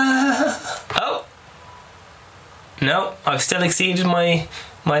 Oh no, I've still exceeded my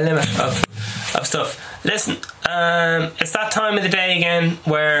limit of stuff. Listen, it's that time of the day again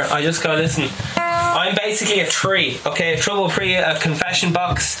where I just go, listen, I'm basically a tree, okay, a trouble-free, a confession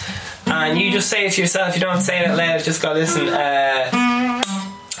box, and you just say it to yourself. You don't say it out loud, just go, listen,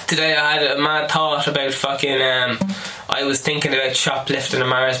 today I had a mad thought about fucking I was thinking about shoplifting a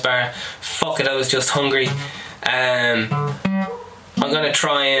Mars bar. Fuck it, I was just hungry. I'm gonna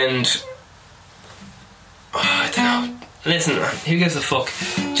try and I don't know. Listen, who gives a fuck?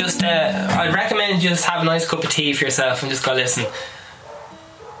 Just I'd recommend just have a nice cup of tea for yourself and just go, listen,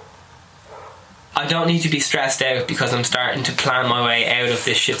 I don't need to be stressed out because I'm starting to plan my way out of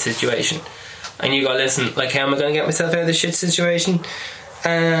this shit situation. And you go, listen, like, how am I going to get myself out of this shit situation?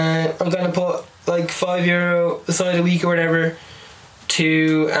 I'm going to put like €5 aside a week or whatever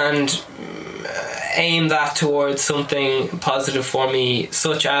and aim that towards something positive for me,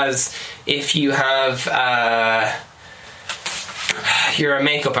 such as if you have you're a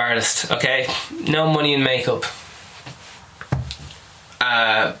makeup artist, okay, no money in makeup,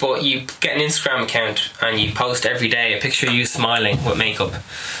 but you get an Instagram account and you post every day a picture of you smiling with makeup.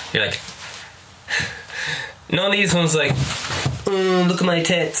 You're like, none of these ones like, look at my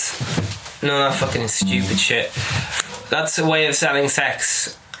tits. No, that fucking stupid shit. That's a way of selling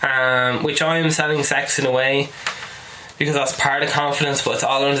sex, which I am selling sex in a way because that's part of confidence, but it's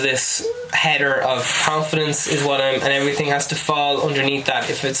all under this header of confidence is what I'm, and everything has to fall underneath that.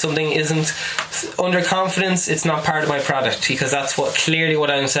 If it's something isn't under confidence, it's not part of my product, because that's clearly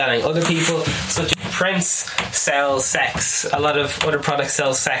what I'm selling. Other people, such as Prince, sell sex. A lot of other products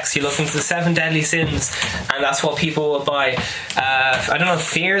sell sex. You look into the 7 deadly sins and that's what people will buy. I don't know if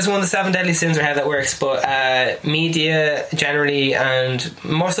fear is one of the 7 deadly sins or how that works, but media generally, and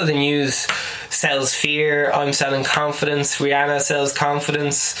more so the news, sells fear. I'm selling confidence. Rihanna sells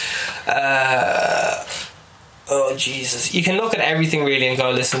confidence. Oh Jesus! You can look at everything really and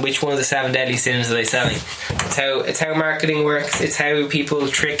go, listen, which one of the 7 deadly sins are they selling? It's how marketing works. It's how people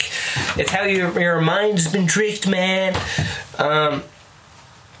trick. It's how your mind's been tricked, man. I'm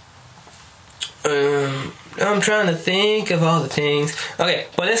trying to think of all the things. Okay,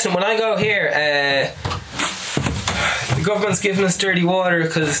 well listen, when I go here, the government's giving us dirty water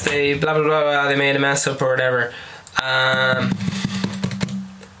because they blah blah blah blah, they made a mess up or whatever.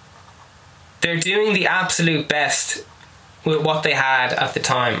 They're doing the absolute best with what they had at the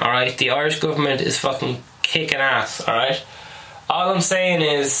time, alright? The Irish government is fucking kicking ass, alright? All I'm saying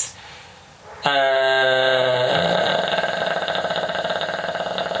is I'm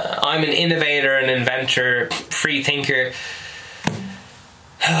an innovator, an inventor, free thinker.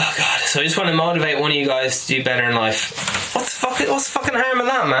 Oh god, so I just want to motivate one of you guys to do better in life. What's the fucking harm in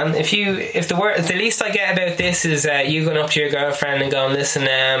that, man? If the least I get about this is you going up to your girlfriend and going, listen,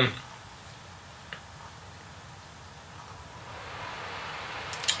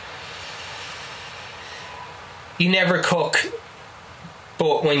 you never cook,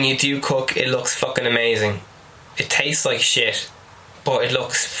 but when you do cook, it looks fucking amazing. It tastes like shit, but it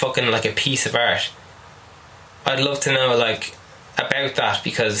looks fucking like a piece of art. I'd love to know, like, about that,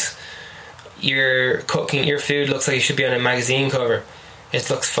 because your food looks like it should be on a magazine cover. It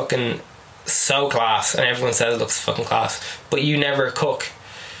looks fucking so class, and everyone says it looks fucking class, but you never cook.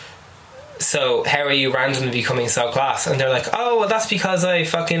 So how are you randomly becoming so class? And they're like, oh, well, that's because I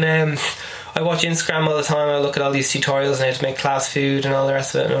fucking I watch Instagram all the time. I look at all these tutorials and how to make class food and all the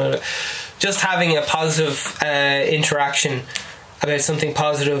rest of it. Just having a positive interaction about something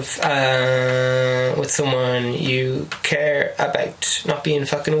positive with someone you care about, not being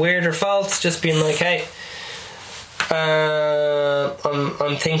fucking weird or false, just being like, hey,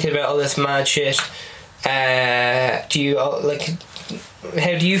 I'm thinking about all this mad shit. Do you like?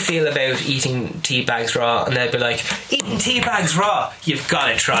 How do you feel about eating tea bags raw? And they'd be like, eating tea bags raw, you've got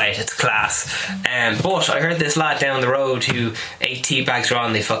to try it, it's class. But I heard this lad down the road who ate tea bags raw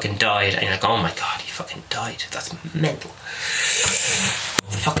and they fucking died. And you're like, oh my god, he fucking died, that's mental.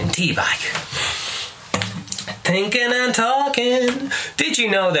 It's a fucking tea bag. Thinking and talking. Did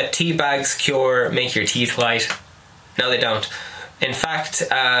you know that tea bags make your teeth white? No, they don't. In fact,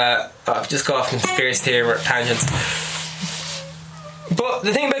 I've just got off conspiracy theory tangents. But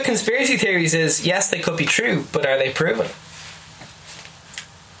the thing about conspiracy theories is, yes, they could be true, but are they proven?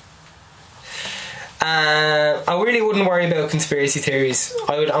 I really wouldn't worry about conspiracy theories.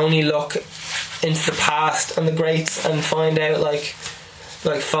 I would only look into the past and the greats and find out like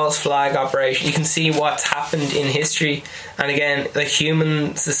false flag operation. You can see what's happened in history, and again, like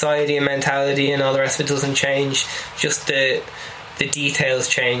human society and mentality and all the rest of it doesn't change. Just the details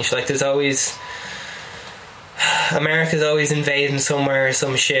change. Like there's always America's always invading somewhere or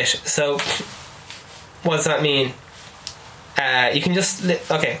some shit. So what does that mean? You can just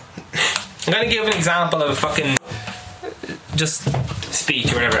okay. I'm gonna give an example of a fucking just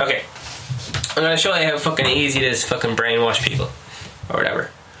speech or whatever. Okay, I'm gonna show you how fucking easy it is to fucking brainwash people or whatever.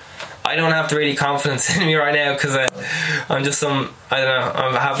 I don't have the really confidence in me right now because I'm just I don't know,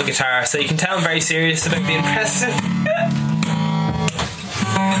 I have a guitar, so you can tell I'm very serious about being president.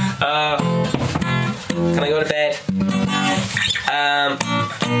 Can I go to bed?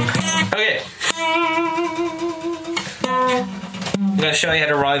 Okay. I'm going to show you how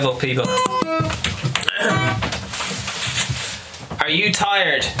to rival people. Are you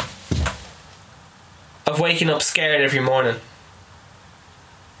tired of waking up scared every morning?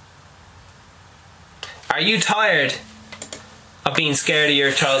 Are you tired of being scared of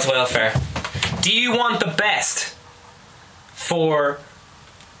your child's welfare? Do you want the best for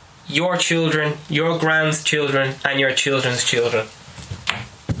your children, your grandchildren, and your children's children?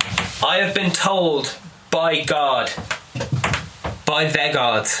 I have been told by God, by the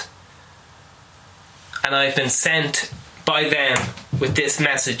gods, and I've been sent by them with this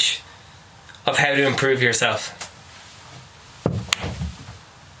message of how to improve yourself.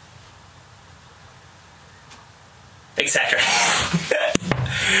 Etc.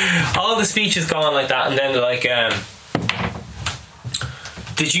 All the speeches go on like that, and then they're like,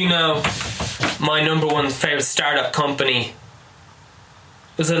 did you know my number one favourite startup company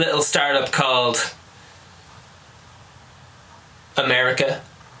was a little startup called America?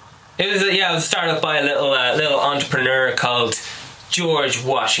 It was a startup by a little entrepreneur called George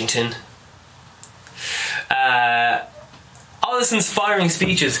Washington. All this inspiring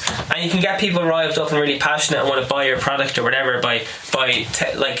speeches, and you can get people riled up and really passionate and want to buy your product or whatever by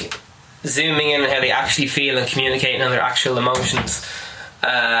zooming in on how they actually feel and communicating on their actual emotions,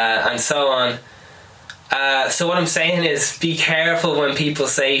 and so on. So what I'm saying is, be careful when people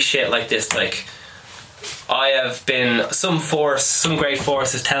say shit like this, like, I have been, some great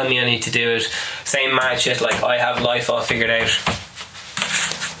force is telling me I need to do it, saying mad shit like I have life all figured out.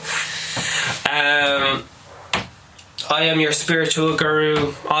 I am your spiritual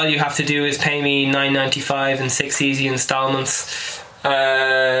guru. All you have to do is pay me $9.95 in 6 easy installments.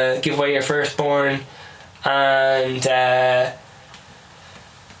 Give away your firstborn, and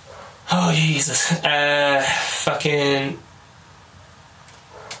oh Jesus, fucking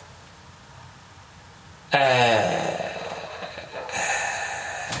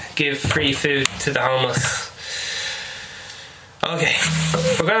give free food to the homeless. Okay,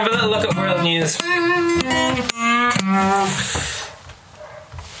 we're going to have a little look at world news.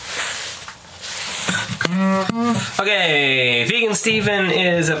 Okay, Vegan Steven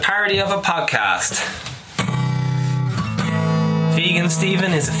is a parody of a podcast. Vegan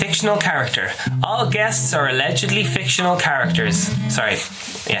Steven is a fictional character. All guests are allegedly fictional characters. Sorry,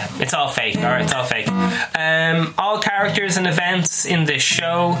 yeah, it's all fake. Alright, it's all fake. All characters and events in this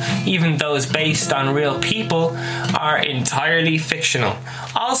show, even those based on real people, are entirely fictional.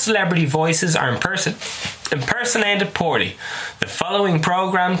 All celebrity voices are impersonated poorly. The following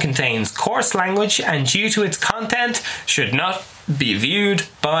program contains coarse language and, due to its content, should not be viewed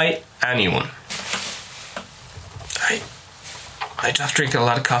by anyone. I just drink a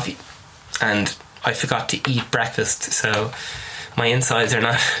lot of coffee and I forgot to eat breakfast, so my insides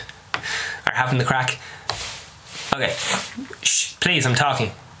are having the crack. Okay, shh, please, I'm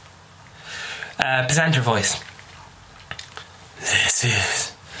talking. Presenter voice. This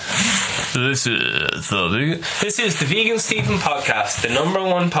is the Vegan Steven podcast, the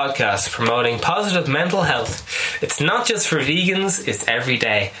 #1 podcast promoting positive mental health. It's not just for vegans, it's every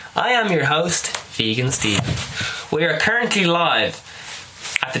day. I am your host, Vegan Steven. We are currently live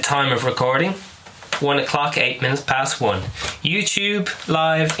at the time of recording, 1 o'clock, 8 minutes past 1. YouTube,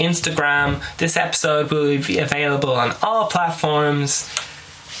 live, Instagram. This episode will be available on all platforms.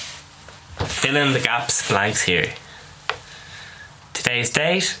 Fill in the gaps, blanks here. Today's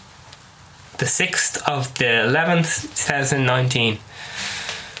date, the 6th of the 11th, 2019.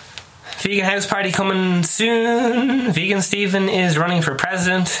 Vegan House Party coming soon. Vegan Steven is running for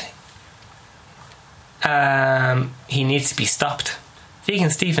president. He needs to be stopped. Vegan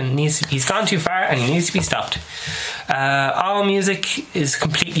Steven he's gone too far and he needs to be stopped. All music is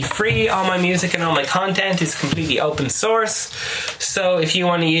completely free. All my music and all my content is completely open source. So if you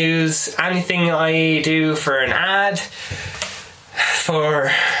want to use anything I do for an ad,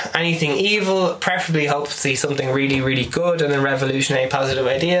 for anything evil, preferably hopefully something really, really good and a revolutionary positive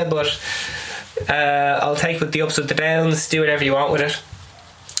idea, but I'll take with the ups with the downs, do whatever you want with it.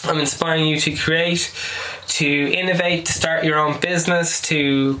 I'm inspiring you to create, to innovate, to start your own business,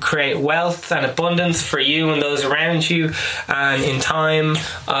 to create wealth and abundance for you and those around you. And in time,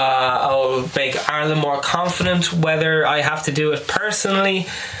 I'll make Ireland more confident, whether I have to do it personally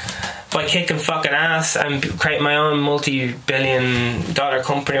by kicking fucking ass and create my own multi-billion-dollar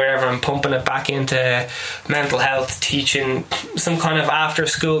company or whatever. I'm pumping it back into mental health, teaching some kind of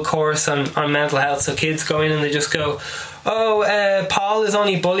after-school course on mental health. So kids go in and they just go, Paul is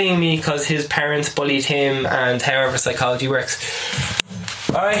only bullying me because his parents bullied him, and however psychology works.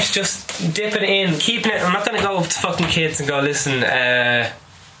 Alright, just dipping in, keeping it. I'm not going to go to fucking kids and go, listen,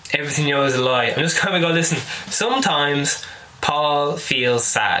 everything you know is a lie. I'm just going to go, listen, sometimes Paul feels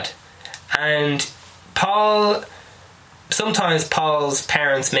sad. And sometimes Paul's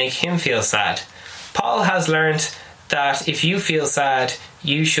parents make him feel sad. Paul has learnt that if you feel sad,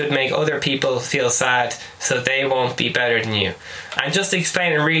 you should make other people feel sad so they won't be better than you. And just to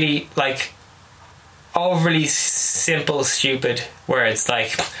explain in really overly simple, stupid words,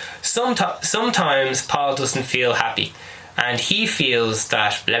 like sometimes Paul doesn't feel happy and he feels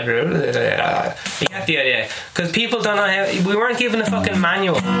that blah, blah, blah, blah, blah. You get the idea, because people don't know how. We weren't given a fucking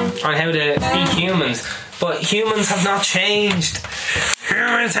manual on how to be humans, but humans have not changed.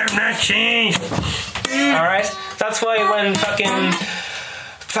 Alright, that's why when fucking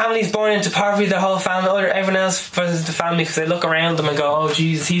families born into poverty, their whole family, everyone else versus the family, because they look around them and go, oh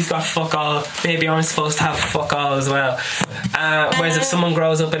Jesus, he's got fuck all, maybe I'm supposed to have fuck all as well. Whereas if someone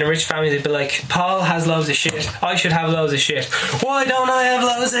grows up in a rich family, they'd be like, Paul has loads of shit, I should have loads of shit, why don't I have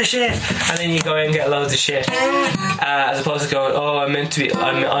loads of shit? And then you go out and get loads of shit, as opposed to going, oh, I'm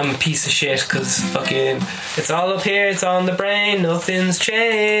a piece of shit because fucking it's all up here, it's all in the brain, nothing's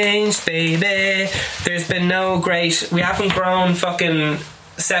changed, baby. There's been we haven't grown fucking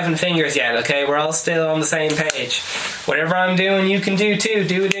 7 fingers yet, okay? We're all still on the same page. Whatever I'm doing, you can do too.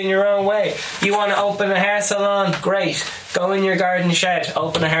 Do it in your own way. You want to open a hair salon? Great. Go in your garden shed,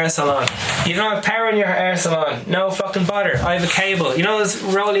 open a hair salon. You don't have power in your hair salon? No fucking bother. I have a cable. You know those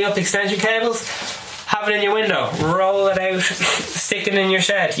rolly up extension cables? Have it in your window. Roll it out. Stick it in your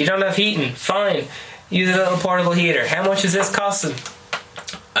shed. You don't have heating? Fine. Use a little portable heater. How much is this costing?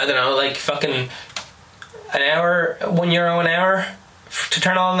 I don't know, like fucking an hour, €1 an hour to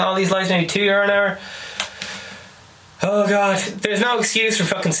turn on all these lights, maybe €2 an hour. Oh god, there's no excuse for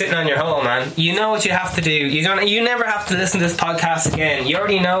fucking sitting on your hole, man. You know what you have to do. You never have to listen to this podcast again. You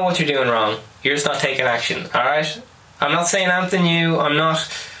already know what you're doing wrong. You're just not taking action, alright? I'm not saying anything new. I'm not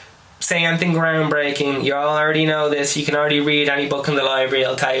say anything groundbreaking. You all already know this. You can already read any book in the library.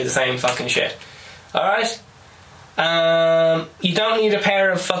 It'll tell you the same fucking shit. Alright? You don't need a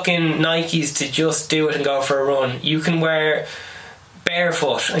pair of fucking Nikes to just do it and go for a run. You can wear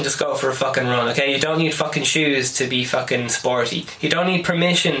barefoot and just go for a fucking run, okay? You don't need fucking shoes to be fucking sporty. You don't need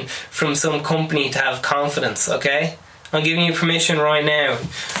permission from some company to have confidence, okay? I'm giving you permission right now.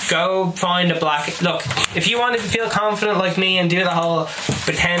 Go find a black... Look, if you want to feel confident like me and do the whole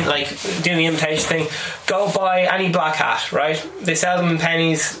pretend, like, do the imitation thing, go buy any black hat, right? They sell them in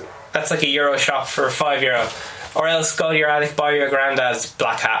pennies. That's like a Euro shop for €5. Or else go to your attic, buy your granddad's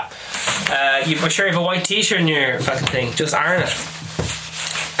black hat. I'm sure you have a white t-shirt in your fucking thing. Just iron it.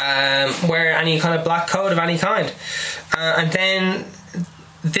 Wear any kind of black coat of any kind. And then...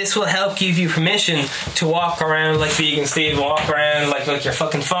 this will help give you permission to walk around like Vegan Steve, walk around like you're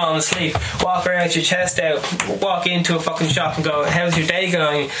fucking falling asleep, walk around with your chest out, walk into a fucking shop and go, how's your day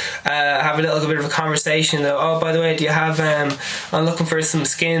going? Have a little bit of a conversation. Oh, by the way, do you have, I'm looking for some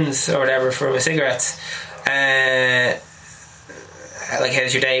skins or whatever for my cigarettes. Like,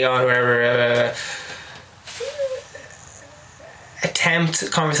 how's your day going or whatever.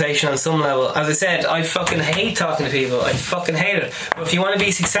 Attempt conversation on some level. As I said, I fucking hate talking to people. I fucking hate it. But if you want to be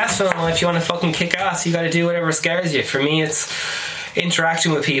successful in life, you want to fucking kick ass, you got to do whatever scares you. For me, it's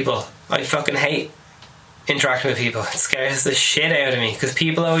interacting with people. I fucking hate interacting with people. It scares the shit out of me because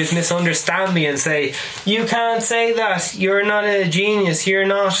people always misunderstand me and say, you can't say that, you're not a genius, you're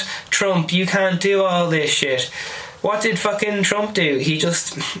not Trump, you can't do all this shit. What did fucking Trump do? He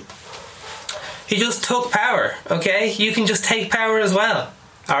just took power, okay? You can just take power as well,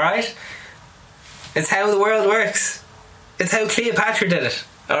 alright? It's how the world works. It's how Cleopatra did it,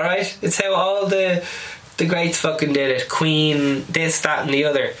 alright? It's how all the greats fucking did it. Queen, this, that and the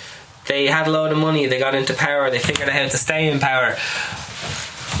other. They had a load of money, they got into power, they figured out how to stay in power.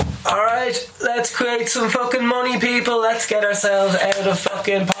 Alright, let's create some fucking money, people. Let's get ourselves out of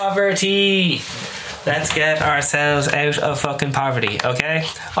fucking poverty. Let's get ourselves out of fucking poverty, okay?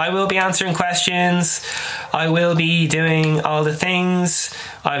 I will be answering questions. I will be doing all the things.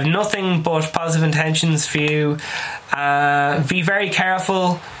 I have nothing but positive intentions for you. Be very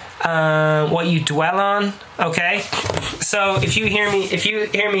careful what you dwell on, okay? So if you hear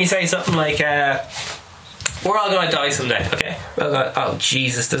me say something like, we're all gonna die someday, okay? Oh,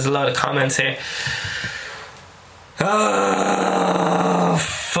 Jesus, there's a lot of comments here. Oh,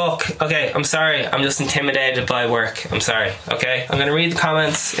 fuck. Okay, I'm sorry. I'm just intimidated by work. I'm sorry, okay? I'm gonna read the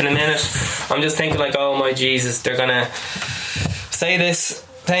comments in a minute. I'm just thinking like, oh my Jesus, they're gonna say this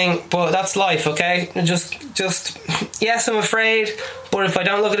thing, but that's life, okay? Just yes, I'm afraid, but if I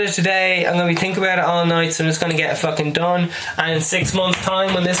don't look at it today, I'm gonna be thinking about it all night, so I'm just gonna get it fucking done. And in 6 months'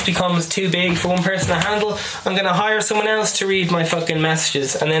 time, when this becomes too big for one person to handle, I'm gonna hire someone else to read my fucking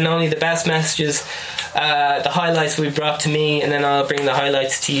messages, and then only the best messages, the highlights will be brought to me, and then I'll bring the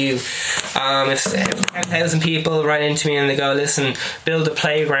highlights to you. If 10,000 people write into me and they go, listen, build a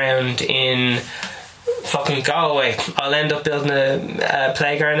playground in fucking Galway, I'll end up building a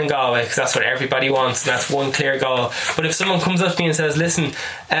playground in Galway because that's what everybody wants and that's one clear goal. But if someone comes up to me and says, listen,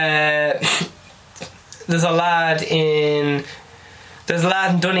 there's a lad in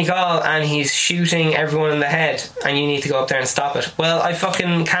Donegal and he's shooting everyone in the head and you need to go up there and stop it. Well, I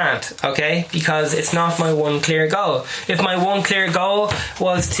fucking can't, okay? Because it's not my one clear goal. If my one clear goal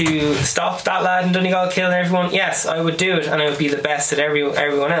was to stop that lad in Donegal killing everyone, yes, I would do it and I would be the best at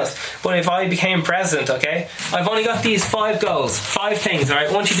everyone else. But if I became president, okay, I've only got these 5 goals, 5 things,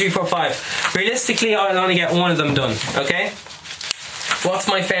 alright? 1, 2, 3, 4, 5. Realistically, I'll only get one of them done, okay? What's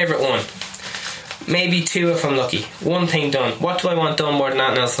my favourite one? Maybe 2 if I'm lucky. 1 thing done. What do I want done more than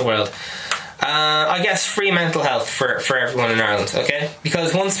anything else in the world? I guess free mental health for everyone in Ireland, okay?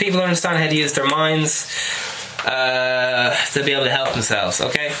 Because once people understand how to use their minds, they'll be able to help themselves,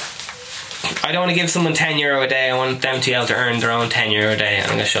 okay? I don't want to give someone €10 a day. I want them to be able to earn their own €10 a day. I'm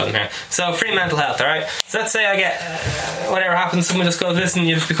going to show them here. So free mental health, alright? So let's say I get whatever happens, someone just goes, listen,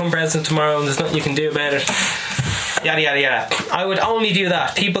 you've become president tomorrow and there's nothing you can do about it. Yada yada yada. I would only do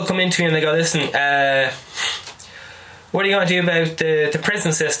that. People come into me and they go, listen, what are you going to do about the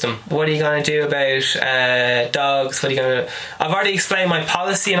prison system? What are you going to do about dogs? What are you going to... I've already explained my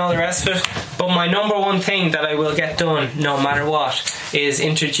policy and all the rest of it, but my number one thing that I will get done no matter what is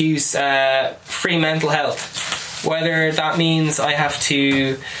introduce free mental health. Whether that means I have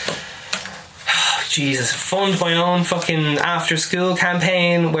to fund my own fucking after school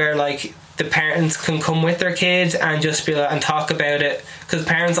campaign where like the parents can come with their kids and just be like, and talk about it, because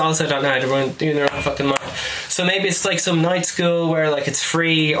parents also don't know how to run doing their own fucking mind. So maybe it's like some night school where like it's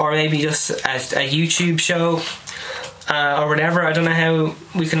free, or maybe just a YouTube show or whatever. I don't know how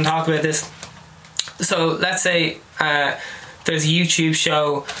we can talk about this. So let's say there's a YouTube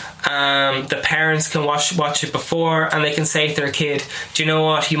show, the parents can watch it before, and they can say to their kid, do you know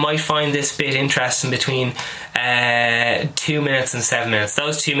what, you might find this bit interesting between 2 minutes and 7 minutes.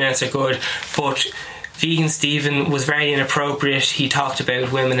 Those 2 minutes are good, but Vegan Stephen was very inappropriate. He talked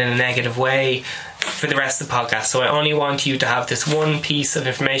about women in a negative way for the rest of the podcast, so I only want you to have this one piece of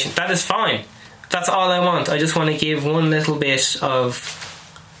information. That is fine. That's all I want. I just want to give one little bit of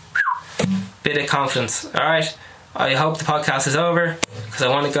confidence. Alright, I hope the podcast is over because I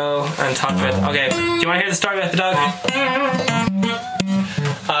want to go and talk about. Okay, do you want to hear the story about the dog?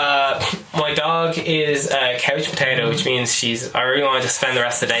 My dog is a couch potato, which means I really want to spend the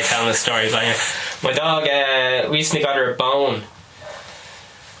rest of the day telling this story. But anyway, my dog, we recently got her a bone,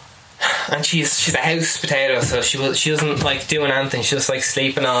 and she's a house potato, so she doesn't like doing anything. She's just like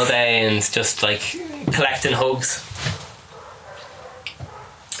sleeping all day and just like collecting hugs.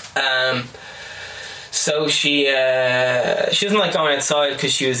 So she doesn't like going outside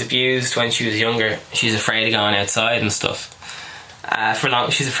because she was abused when she was younger. She's afraid of going outside and stuff.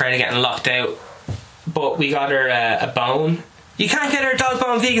 She's afraid of getting locked out. But we got her a bone. You can't get her a dog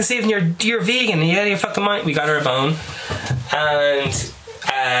bone, Vegan Stephen. You're vegan. Are you out of your fucking mind? We got her a bone, and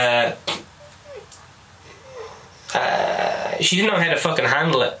she didn't know how to fucking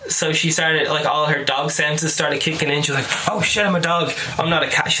handle it, so she started, like, all her dog senses started kicking in. She was like, oh shit, I'm a dog, I'm not a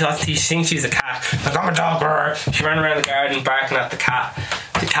cat. She thinks she's a cat, like, I'm a dog. She ran around the garden barking at the cat.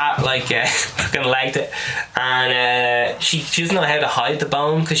 The cat like fucking liked it, and she doesn't know how to hide the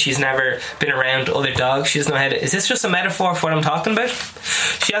bone because she's never been around other dogs. She doesn't know how to. Is this just a metaphor for what I'm talking about?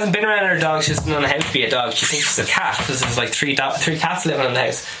 She hasn't been around her dogs. She doesn't know how to be a dog. She thinks she's a cat because there's like three cats living in the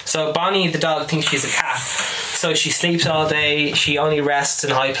house. So Bonnie the dog thinks she's a cat. So she sleeps all day. She only rests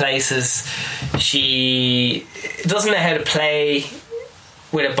in high places. She doesn't know how to play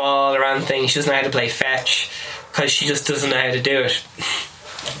with a ball or anything. She doesn't know how to play fetch because she just doesn't know how to do it.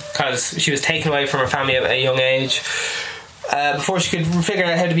 Because she was taken away from her family at a young age before she could figure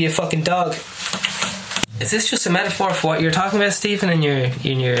out how to be a fucking dog. Is this just a metaphor for what you're talking about, Stephen, in your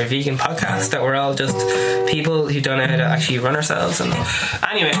vegan podcast, that we're all just people who don't know how to actually run ourselves? And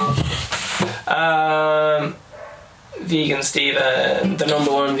anyway, Vegan Stephen, the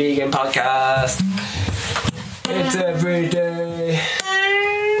 #1 vegan podcast. It's every day.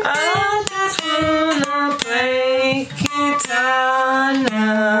 I just wanna play guitar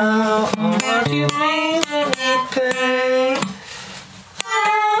now. What do you mean when you play?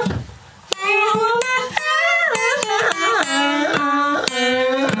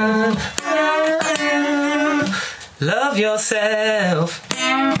 Love yourself.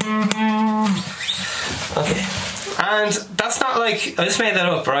 Okay. And that's not like, I just made that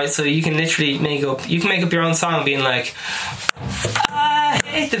up, right? So you can literally make up your own song being like, I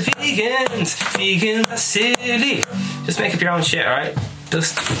hate the vegans are silly. Just make up your own shit, alright?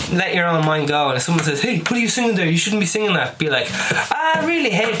 Just let your own mind go, and if someone says, hey, what are you singing there? You shouldn't be singing that. Be like, I really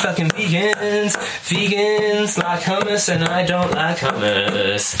hate fucking vegans. Vegans like hummus and I don't like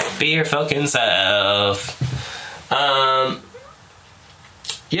hummus. Be your fucking self.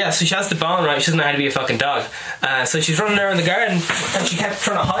 Yeah, so she has the bone, right? She doesn't know how to be a fucking dog. So she's running around the garden and she kept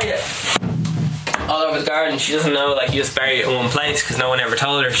trying to hide it all over the garden. She doesn't know, like, you just bury it in one place because no one ever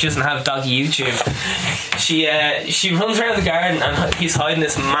told her. She doesn't have doggy YouTube. She runs around the garden and he's hiding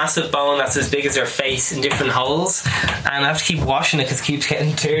this massive bone that's as big as her face in different holes, and I have to keep washing it because it keeps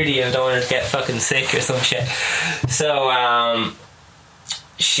getting dirty and I don't want her to get fucking sick or some shit. So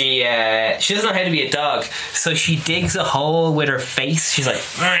she doesn't know how to be a dog, so she digs a hole with her face. She's like,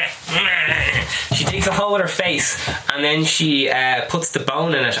 she digs a hole with her face, and then she puts the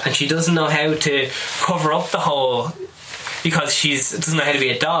bone in it, and she doesn't know how to cover up the hole because she doesn't know how to be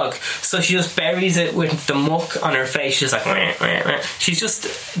a dog, so she just buries it with the muck on her face. She's like, she's just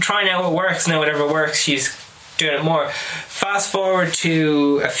trying out what works. Now whatever works, she's doing it more. Fast forward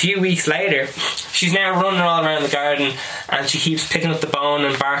to a few weeks later, she's now running all around the garden and she keeps picking up the bone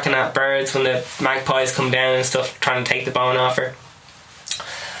and barking at birds when the magpies come down and stuff, trying to take the bone off her.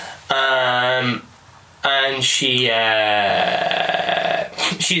 And she's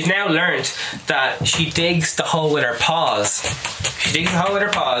now learned that she digs the hole with her paws.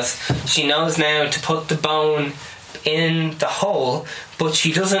 She knows now to put the bone in the hole, but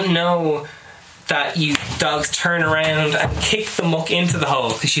she doesn't know that you dogs turn around and kick the muck into the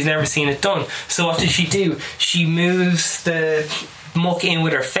hole because she's never seen it done. So what does she do? She moves the muck in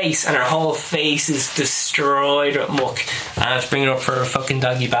with her face, and her whole face is destroyed with muck. I have to bring it up for a fucking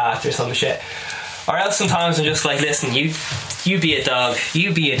doggy bath or some shit. Or else sometimes I'm just like, listen, you be a dog,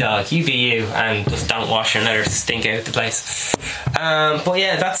 you be you, and just don't wash your letters, stink out the place. But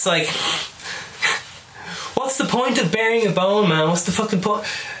yeah, that's like, what's the point of burying a bone, man? What's the fucking point?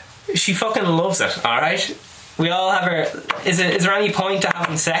 She fucking loves it, alright? We all have our... Is there any point to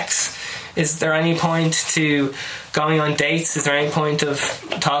having sex? Is there any point to going on dates? Is there any point of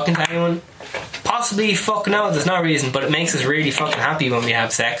talking to anyone? Possibly, fuck no, there's no reason, but it makes us really fucking happy when we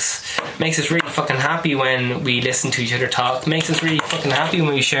have sex. It makes us really fucking happy when we listen to each other talk. It makes us really fucking happy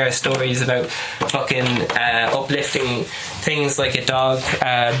when we share stories about fucking uplifting things like a dog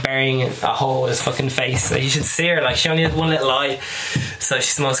burying a hole in his fucking face. Like, you should see her, like, she only has one little eye, so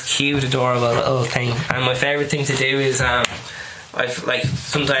she's the most cute, adorable little thing. And my favourite thing to do is I've like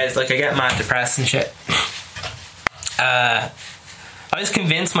sometimes like I get mad depressed and shit. I just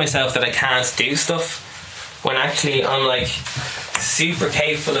convince myself that I can't do stuff when actually I'm like super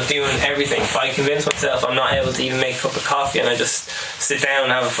capable of doing everything. But I convince myself I'm not able to even make a cup of coffee, and I just sit down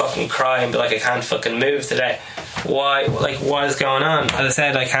and have a fucking cry and be like, I can't fucking move today. Why? Like, what is going on? As I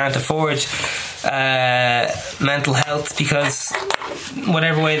said, I can't afford mental health because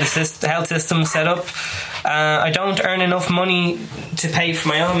whatever way the health system is set up, I don't earn enough money to pay for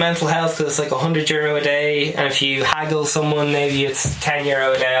my own mental health, because it's like €100 a day, and if you haggle someone maybe it's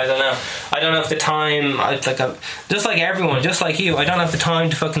 €10 a day. I don't know. I don't have the time. It's like just like everyone, just like you, I don't have the time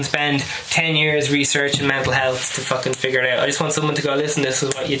to fucking spend 10 years researching mental health to fucking figure it out. I just want someone to go, listen, this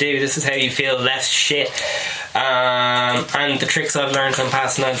is what you do, this is how you feel less shit, and the tricks I've learned I'm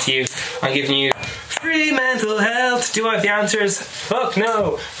passing on to you. I'm giving you free mental health. Do I have the answers? Fuck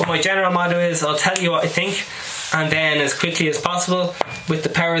no. But my general motto is, I'll tell you what I think, and then as quickly as possible, with the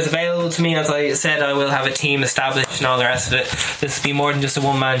powers available to me, as I said, I will have a team established and all the rest of it. This will be more than just a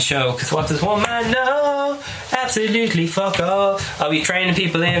one-man show, because what does one man know? Absolutely fuck all. I'll be training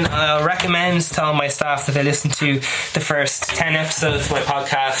people in. I'll recommend to all my staff that they listen to the first 10 episodes of my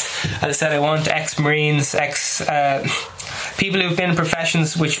podcast. As I said, I want ex-Marines, people who've been in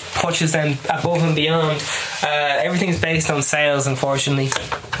professions which pushes them above and beyond. Everything's based on sales, unfortunately.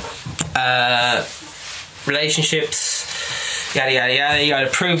 Relationships, yada yada yada. You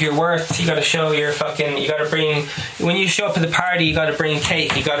gotta prove your worth. You gotta show your fucking. You gotta bring. When you show up at the party, you gotta bring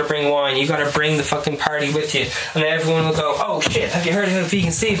cake. You gotta bring wine. You gotta bring the fucking party with you, and then everyone will go, "Oh shit! Have you heard about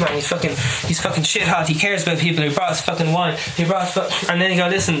Vegan Steve, man? He's fucking shit hot. He cares about people. He brought us fucking wine. And then you go,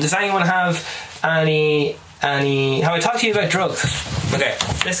 listen. Does anyone have any? Have I talked to you about drugs? Okay,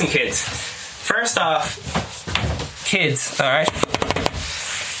 listen, kids. First off, kids. All right.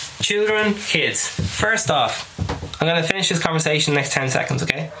 Children, kids. First off, I'm going to finish this conversation in the next 10 seconds,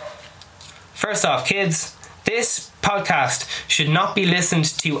 okay? First off, kids, this podcast should not be listened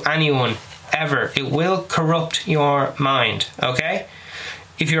to anyone, ever. It will corrupt your mind, okay?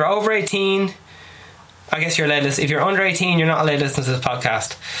 If you're over 18, I guess you're allowed to listen. If you're under 18, you're not allowed to listen to this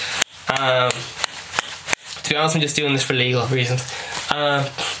podcast. To be honest, I'm just doing this for legal reasons.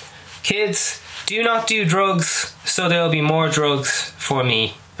 Kids, do not do drugs so there will be more drugs for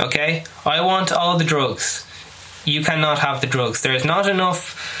me. Okay? I want all the drugs. You cannot have the drugs. There is not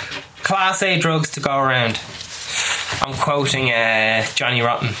enough Class A drugs to go around. I'm quoting Johnny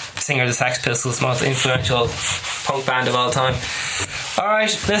Rotten, singer of the Sex Pistols, most influential punk band of all time.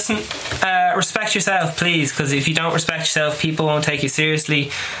 Alright, listen, respect yourself, please, because if you don't respect yourself, people won't take you seriously.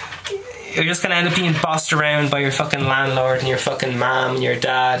 You're just going to end up being bossed around by your fucking landlord and your fucking mom and your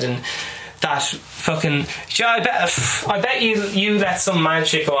dad and that fucking... I bet you let some mad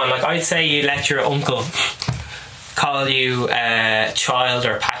shit go on. Like, I'd say you let your uncle call you a child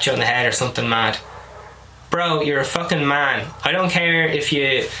or pat you on the head or something mad. Bro, you're a fucking man. I don't care if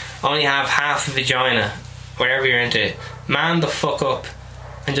you only have half a vagina, whatever you're into. Man the fuck up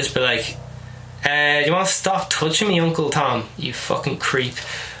and just be like, do you want to stop touching me, Uncle Tom? You fucking creep.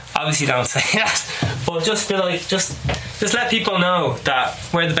 Obviously don't say that, but just be like, just let people know that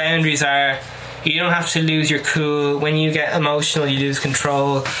where the boundaries are. You don't have to lose your cool. When you get emotional, you lose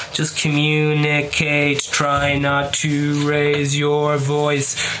control. Just communicate. Try not to raise your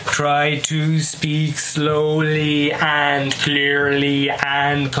voice. Try to speak slowly and clearly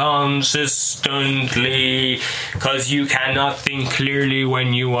and consistently. Because you cannot think clearly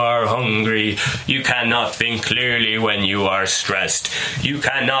when you are hungry. You cannot think clearly when you are stressed. You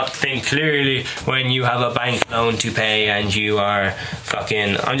cannot think clearly when you have a bank loan to pay and you are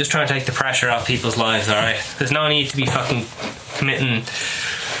fucking... I'm just trying to take the pressure off people's lives, alright? There's no need to be fucking committing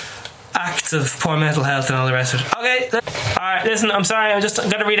acts of poor mental health and all the rest of it. Okay, alright, listen, I'm sorry, I'm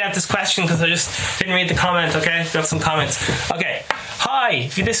gonna read out this question because I just didn't read the comment, okay? Got some comments. Okay, hi,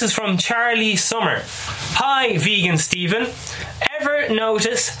 this is from Charlie Summer. Hi, Vegan Stephen. Ever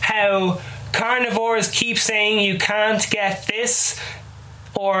notice how Carnivores keep saying you can't get this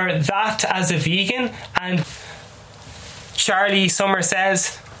or that as a vegan, and Charlie Summer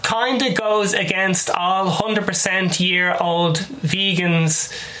says kinda goes against all 100% year-old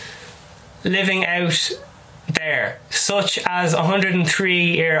vegans living out there, such as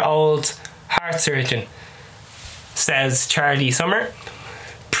 103-year-old heart surgeon, says Charlie Summer.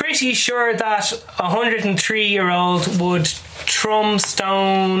 Pretty sure that 103-year-old would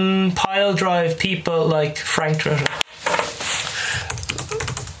Trumstone pile drive people like Frank Drutter.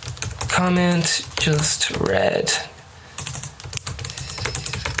 Comment just read.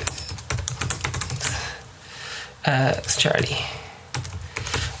 It's Charlie.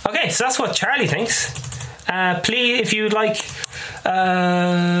 Okay, so that's what Charlie thinks. Please, if you'd like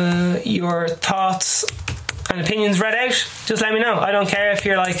your thoughts and opinions read out, just let me know. I don't care if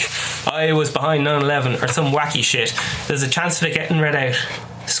you're like, I was behind 9/11 or some wacky shit. There's a chance of it getting read out.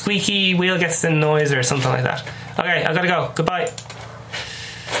 Squeaky wheel gets the noise or something like that. Okay, I gotta go. Goodbye.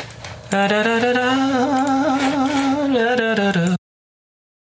 Da, da, da, da, da, da, da, da.